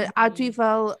 A dwi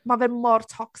fel, mae fe mor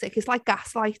toxic. It's like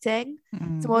gaslighting.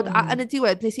 A yn y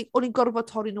diwedd, o'n i'n gorfod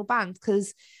torri nhw bant,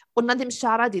 cos o'n na ddim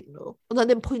siarad iddyn nhw. O'n na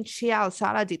ddim pwyntial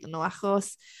siarad iddyn nhw,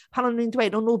 achos pan o'n i'n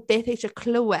dweud, o'n nhw beth eisiau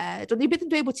clywed. O'n i byth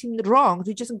yn dweud bod ti'n wrong,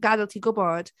 dwi'n just yn gadael ti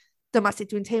gwybod dyma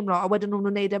sut dwi'n teimlo, a wedyn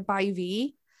nhw'n wneud e bai fi.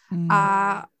 A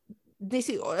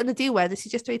yn y diwedd, nes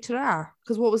i just dweud tyra,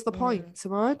 cos what was the point,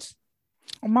 ti'n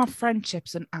Ond mae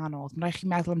friendships yn anodd. Mae'n rhaid chi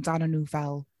meddwl amdano nhw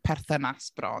fel perthynas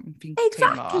bron.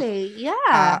 Exactly,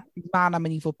 yeah. A mae'n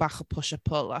mynd i fod bach o push a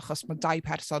pull, achos mae dau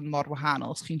person mor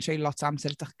wahanol. Os chi'n treulio lot o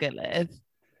amser ydych gilydd,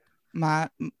 mae'n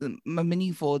mynd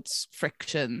i fod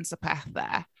frictions y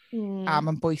pethau. A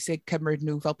mae'n bwysig cymryd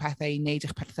nhw fel pethau i wneud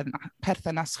eich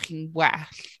perthynas chi'n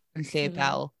well yn lle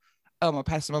fel mae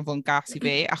person yn fod yn gas i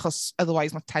fi, achos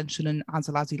otherwise mae tension yn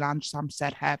adeiladu lan jyst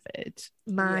amser hefyd.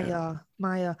 Mae o.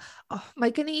 Mae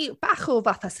gen i bach o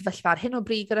fatha sefyllfa ar hyn o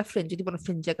bryd gyda ffrind, dwi wedi bod yn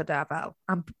ffrindiau gyda fel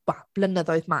am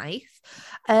blynyddoedd maith.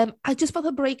 A just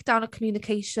fatha breakdown o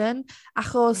communication,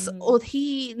 achos oedd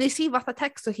nes i fatha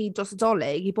text o hi dros y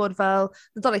dolyg i bod fel,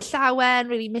 nadolig llawen,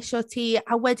 really misio ti,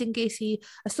 a wedyn ges i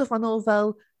y stwff ma'n ôl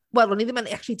fel, wel, o'n i ddim yn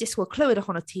actually disgwyl clywed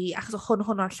ohono ti, achos o hwn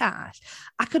o'r llall.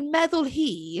 Ac yn meddwl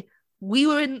hi, we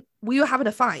were having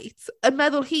a fight. Yn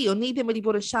meddwl hi, o'n ni ddim wedi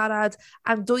bod yn siarad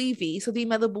am dwy fi, so dwi'n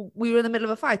meddwl we were in the middle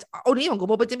of a fight. O'n i yn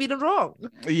gwybod bod dim byd yn wrong.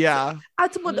 Yeah. A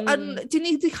dwi'n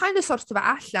ni kind of sorto fe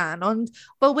allan, ond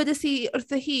fel wedys i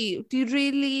wrtho hi, dwi'n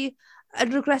really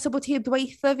yn regreso bod hi yn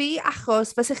dweutha fi,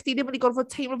 achos fysa chdi ddim wedi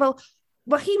gorfod teimlo fel,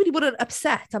 mae hi wedi bod yn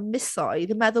upset am misoedd,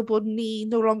 yn meddwl bod ni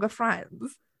no longer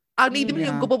friends. A ni ddim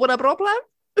yn gwybod bod yna broblem.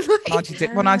 Mae'n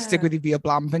digwydd i fi o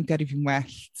blam, fe'n gyrru fi'n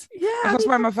wellt. Achos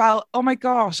mae fel, oh my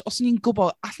gosh, os ni'n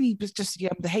gwybod, allan ni just i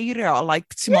ymddiheirio,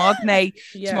 like, ti'n modd, neu,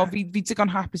 ti'n modd, fi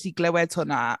digon hapus i glywed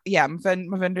hwnna.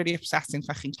 Mae fe'n really upsetting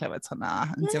fa chi'n clywed hwnna,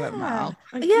 yn diwedd mal.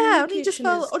 O'n i just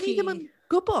fel, o'n i ddim yn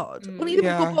gwybod. O'n i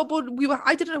ddim yn gwybod bod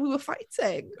I didn't know we were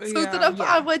fighting. So dyna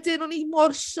fa, wedyn, o'n i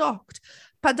mor shocked.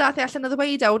 Pan dath e allan o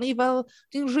ddweud o'n i fel,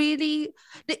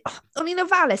 o'n i'n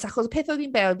ofalus achos y peth oedd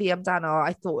hi'n beod fi amdano,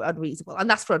 I thought unreasonable, and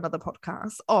that's for another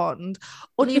podcast, ond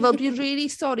o'n i fel, dwi'n really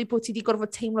sorry bod ti wedi gorfod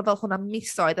teimlo fel hwnna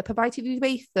misoedd, a pe bai ti wedi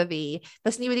dweutho fi,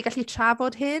 fes ni wedi gallu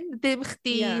trafod hyn, ddim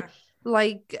chdi,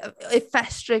 like,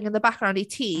 festering in the background i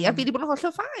ti, a fi wedi bod yn holl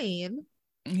o ffain.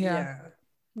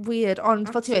 Weird, ond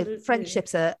fel ti dweud,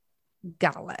 friendships are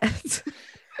galed.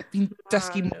 Fi'n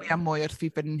dysgu mwy a mwy wrth fi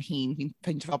bod yn hun. Fi'n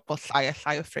ffeindio fel bod llai a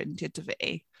llai o ffrindiau dy fi.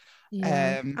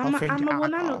 A mae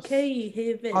hwnna'n okay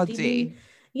hefyd. Odi.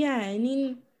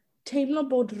 Ni'n teimlo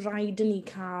bod rhaid i ni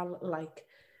cael, like,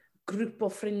 grŵp o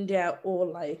ffrindiau o,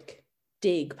 like,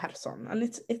 10 person. And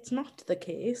it's not the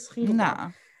case.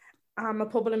 Na. A mae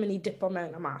pobl yn mynd i dipo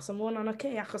mewn a mas. A mae hwnna'n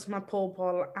okay, achos mae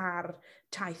pobl ar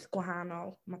taith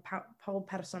gwahanol. Mae pob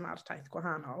person ar taith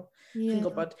gwahanol. Chi'n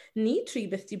gwybod, ni tri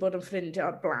byth di bod yn ffrindiau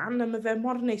o'r blaen, a mae fe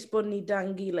mor neis bod ni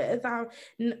da'n gilydd.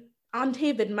 Ond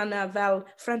hefyd mae yna fel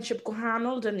friendship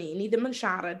gwahanol dyn ni. Ni ddim yn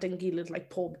siarad yn gilydd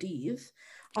like, pob dydd.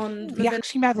 Ond fi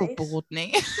actually meddwl bod ni.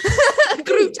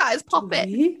 Group chat is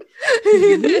popping.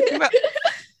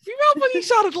 Fi'n meddwl bod ni'n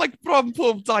siarad like, bron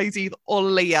pob 2 dydd o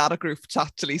leia ar y grŵp chat,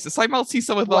 Jalisa. Sa'n meddwl ti'n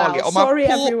sylweddoli. Wow, sorry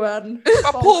everyone.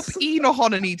 Mae pob un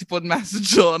ohono ni wedi bod yn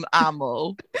message o'n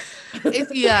aml.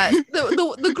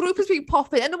 The group has been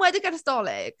popping. Yn ymwedig ar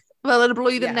Ystoleg, fel yn y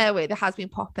blwyddyn newydd, it has been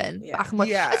popping. I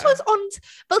suppose, ond,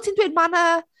 fel ti'n dweud,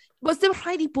 was ddim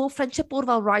rhaid i bod friendship bod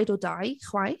fel ride or die,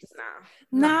 chwaith?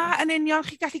 Na, yn union,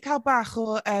 chi gallu cael bach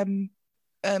o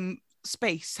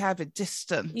space hefyd,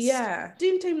 distance.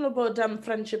 Dwi'n teimlo bod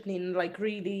friendship ni'n like,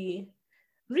 really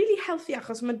healthy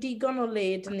achos mae digon o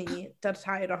le dyn ni, dy'r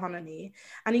tair ohono ni.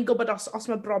 A ni'n gwybod os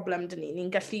mae broblem dyn ni, ni'n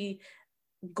gallu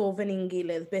gofyn i'n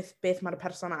gilydd beth mae'r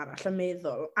person arall yn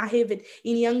meddwl. A hefyd,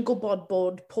 i ni yn gwybod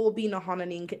bod pob un ohono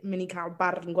ni'n mynd i cael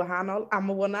barn gwahanol, a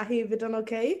mae hwnna hefyd yn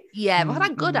okay. Mae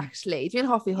hwnna'n good actually. Dwi'n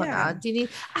hoffi hwnna.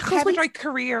 Hefyd rhoi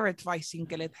career advice i'n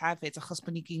gilydd hefyd, achos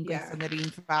bod ni gyn gweithio yn yr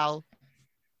un fel...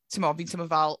 fi'n teimlo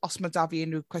fel, os mae da fi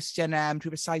unrhyw cwestiynau am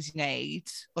rhywbeth saes i wneud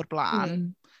o'r blaen,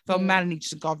 fel Melanie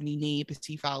jyst yn gofyn i ni beth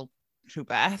i fel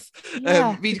rhywbeth. Fi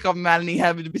wedi gofyn Melanie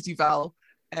hefyd beth i fel,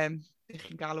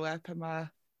 chi'n galw pan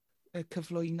mae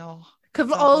cyflwyno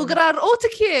Gyda'r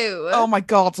autocue. Oh my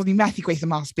god, o'n i'n methu gweithio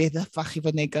mas beth yffach i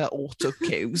fyny gyda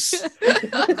autocues.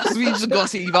 Fi'n just yn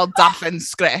gwybod i fel darllen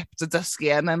sgript a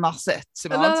dysgu and then that's it.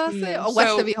 No, that's it. O,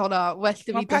 well da fi hwnna. Well da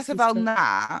fi Mae pethau fel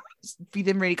na, fi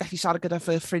ddim really gallu siarad gyda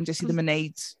fy ffrindiau sydd ddim yn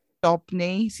neud job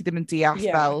ni, sydd ddim yn deall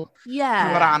fel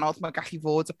mor anodd mae gallu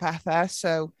fod y pethau,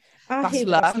 so that's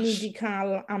lush. Ni wedi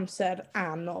cael amser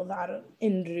anodd ar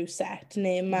unrhyw set,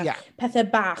 neu mae pethau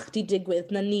bach di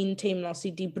digwydd na ni'n teimlo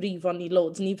sydd di brifo ni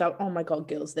loads, ni fel, oh my god,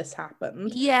 girls, this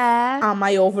happened. Yeah. Am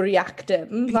I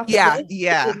overreacting?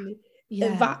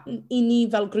 I ni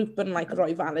fel grŵp yn like,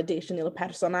 rhoi validation i'r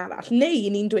person arall. Neu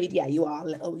i ni'n dweud, yeah, you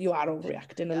are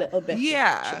overreacting a little bit.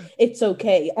 Yeah. It's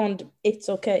okay, ond it's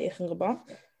okay, chi'n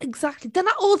gwybod? Exactly.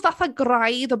 Dyna oedd fatha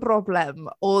graidd y broblem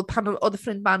oedd pan oedd y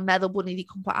ffrind ma'n meddwl bod ni wedi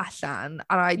cwmpa allan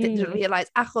and I didn't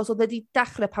realise achos oedd wedi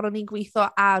dechrau pan o'n i'n gweithio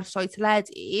ar sioe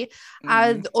teledu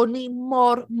a o'n i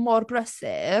mor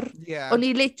brysur. O'n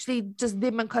i literally just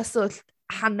ddim yn cyswllt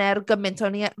hanner gymaint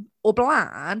o'n i o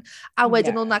blaen a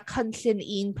wedyn o'n na cynllun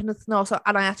un penwythnos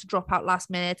and I had to drop out last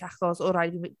minute achos o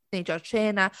rhaid i wneud o'r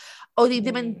trena. Oedd i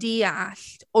ddim yn deall,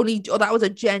 that was a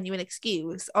genuine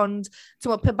excuse, ond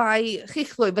pe bai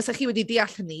chi'ch ddwy, fysa chi wedi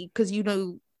deall hynny, because you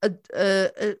know y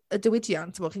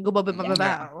diwydiant, chi'n gwybod beth mae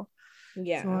fel.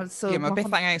 Mae beth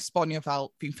angen esbonio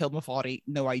fel fi'n ffilm y fori,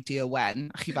 no idea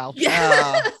when, a chi fel,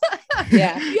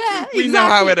 we know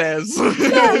how it is.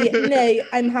 Nay,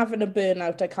 I'm having a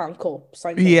burnout, I can't cope.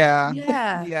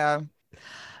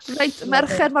 Reit,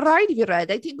 merched, mae rhaid i fi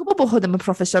redeg. Ti'n gwybod bod hwn ddim yn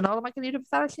proffesiynol, mae gen i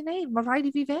rhywbeth arall i wneud. Mae rhaid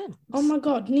i fi fynd. Oh my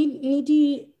god, ni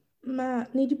di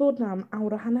bod na am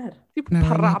awr a hanner.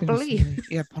 Probably.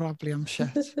 Yeah, probably, I'm shit.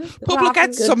 Pobl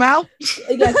get some help.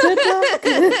 Yeah, good luck.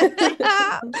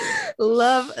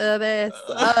 Love this.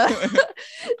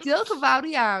 Diolch yn fawr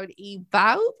iawn i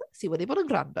bawb sydd wedi bod yn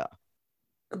gwrando.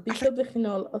 Gobeithio bych chi'n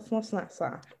ôl wythnos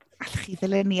nesaf. Allwch chi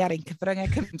ddilyn ni ar ein cyfryngau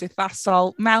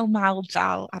cymdeithasol Mel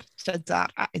Jal ar Twitter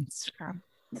a Instagram.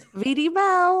 Fi di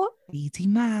Mel. Fi di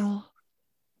Mel.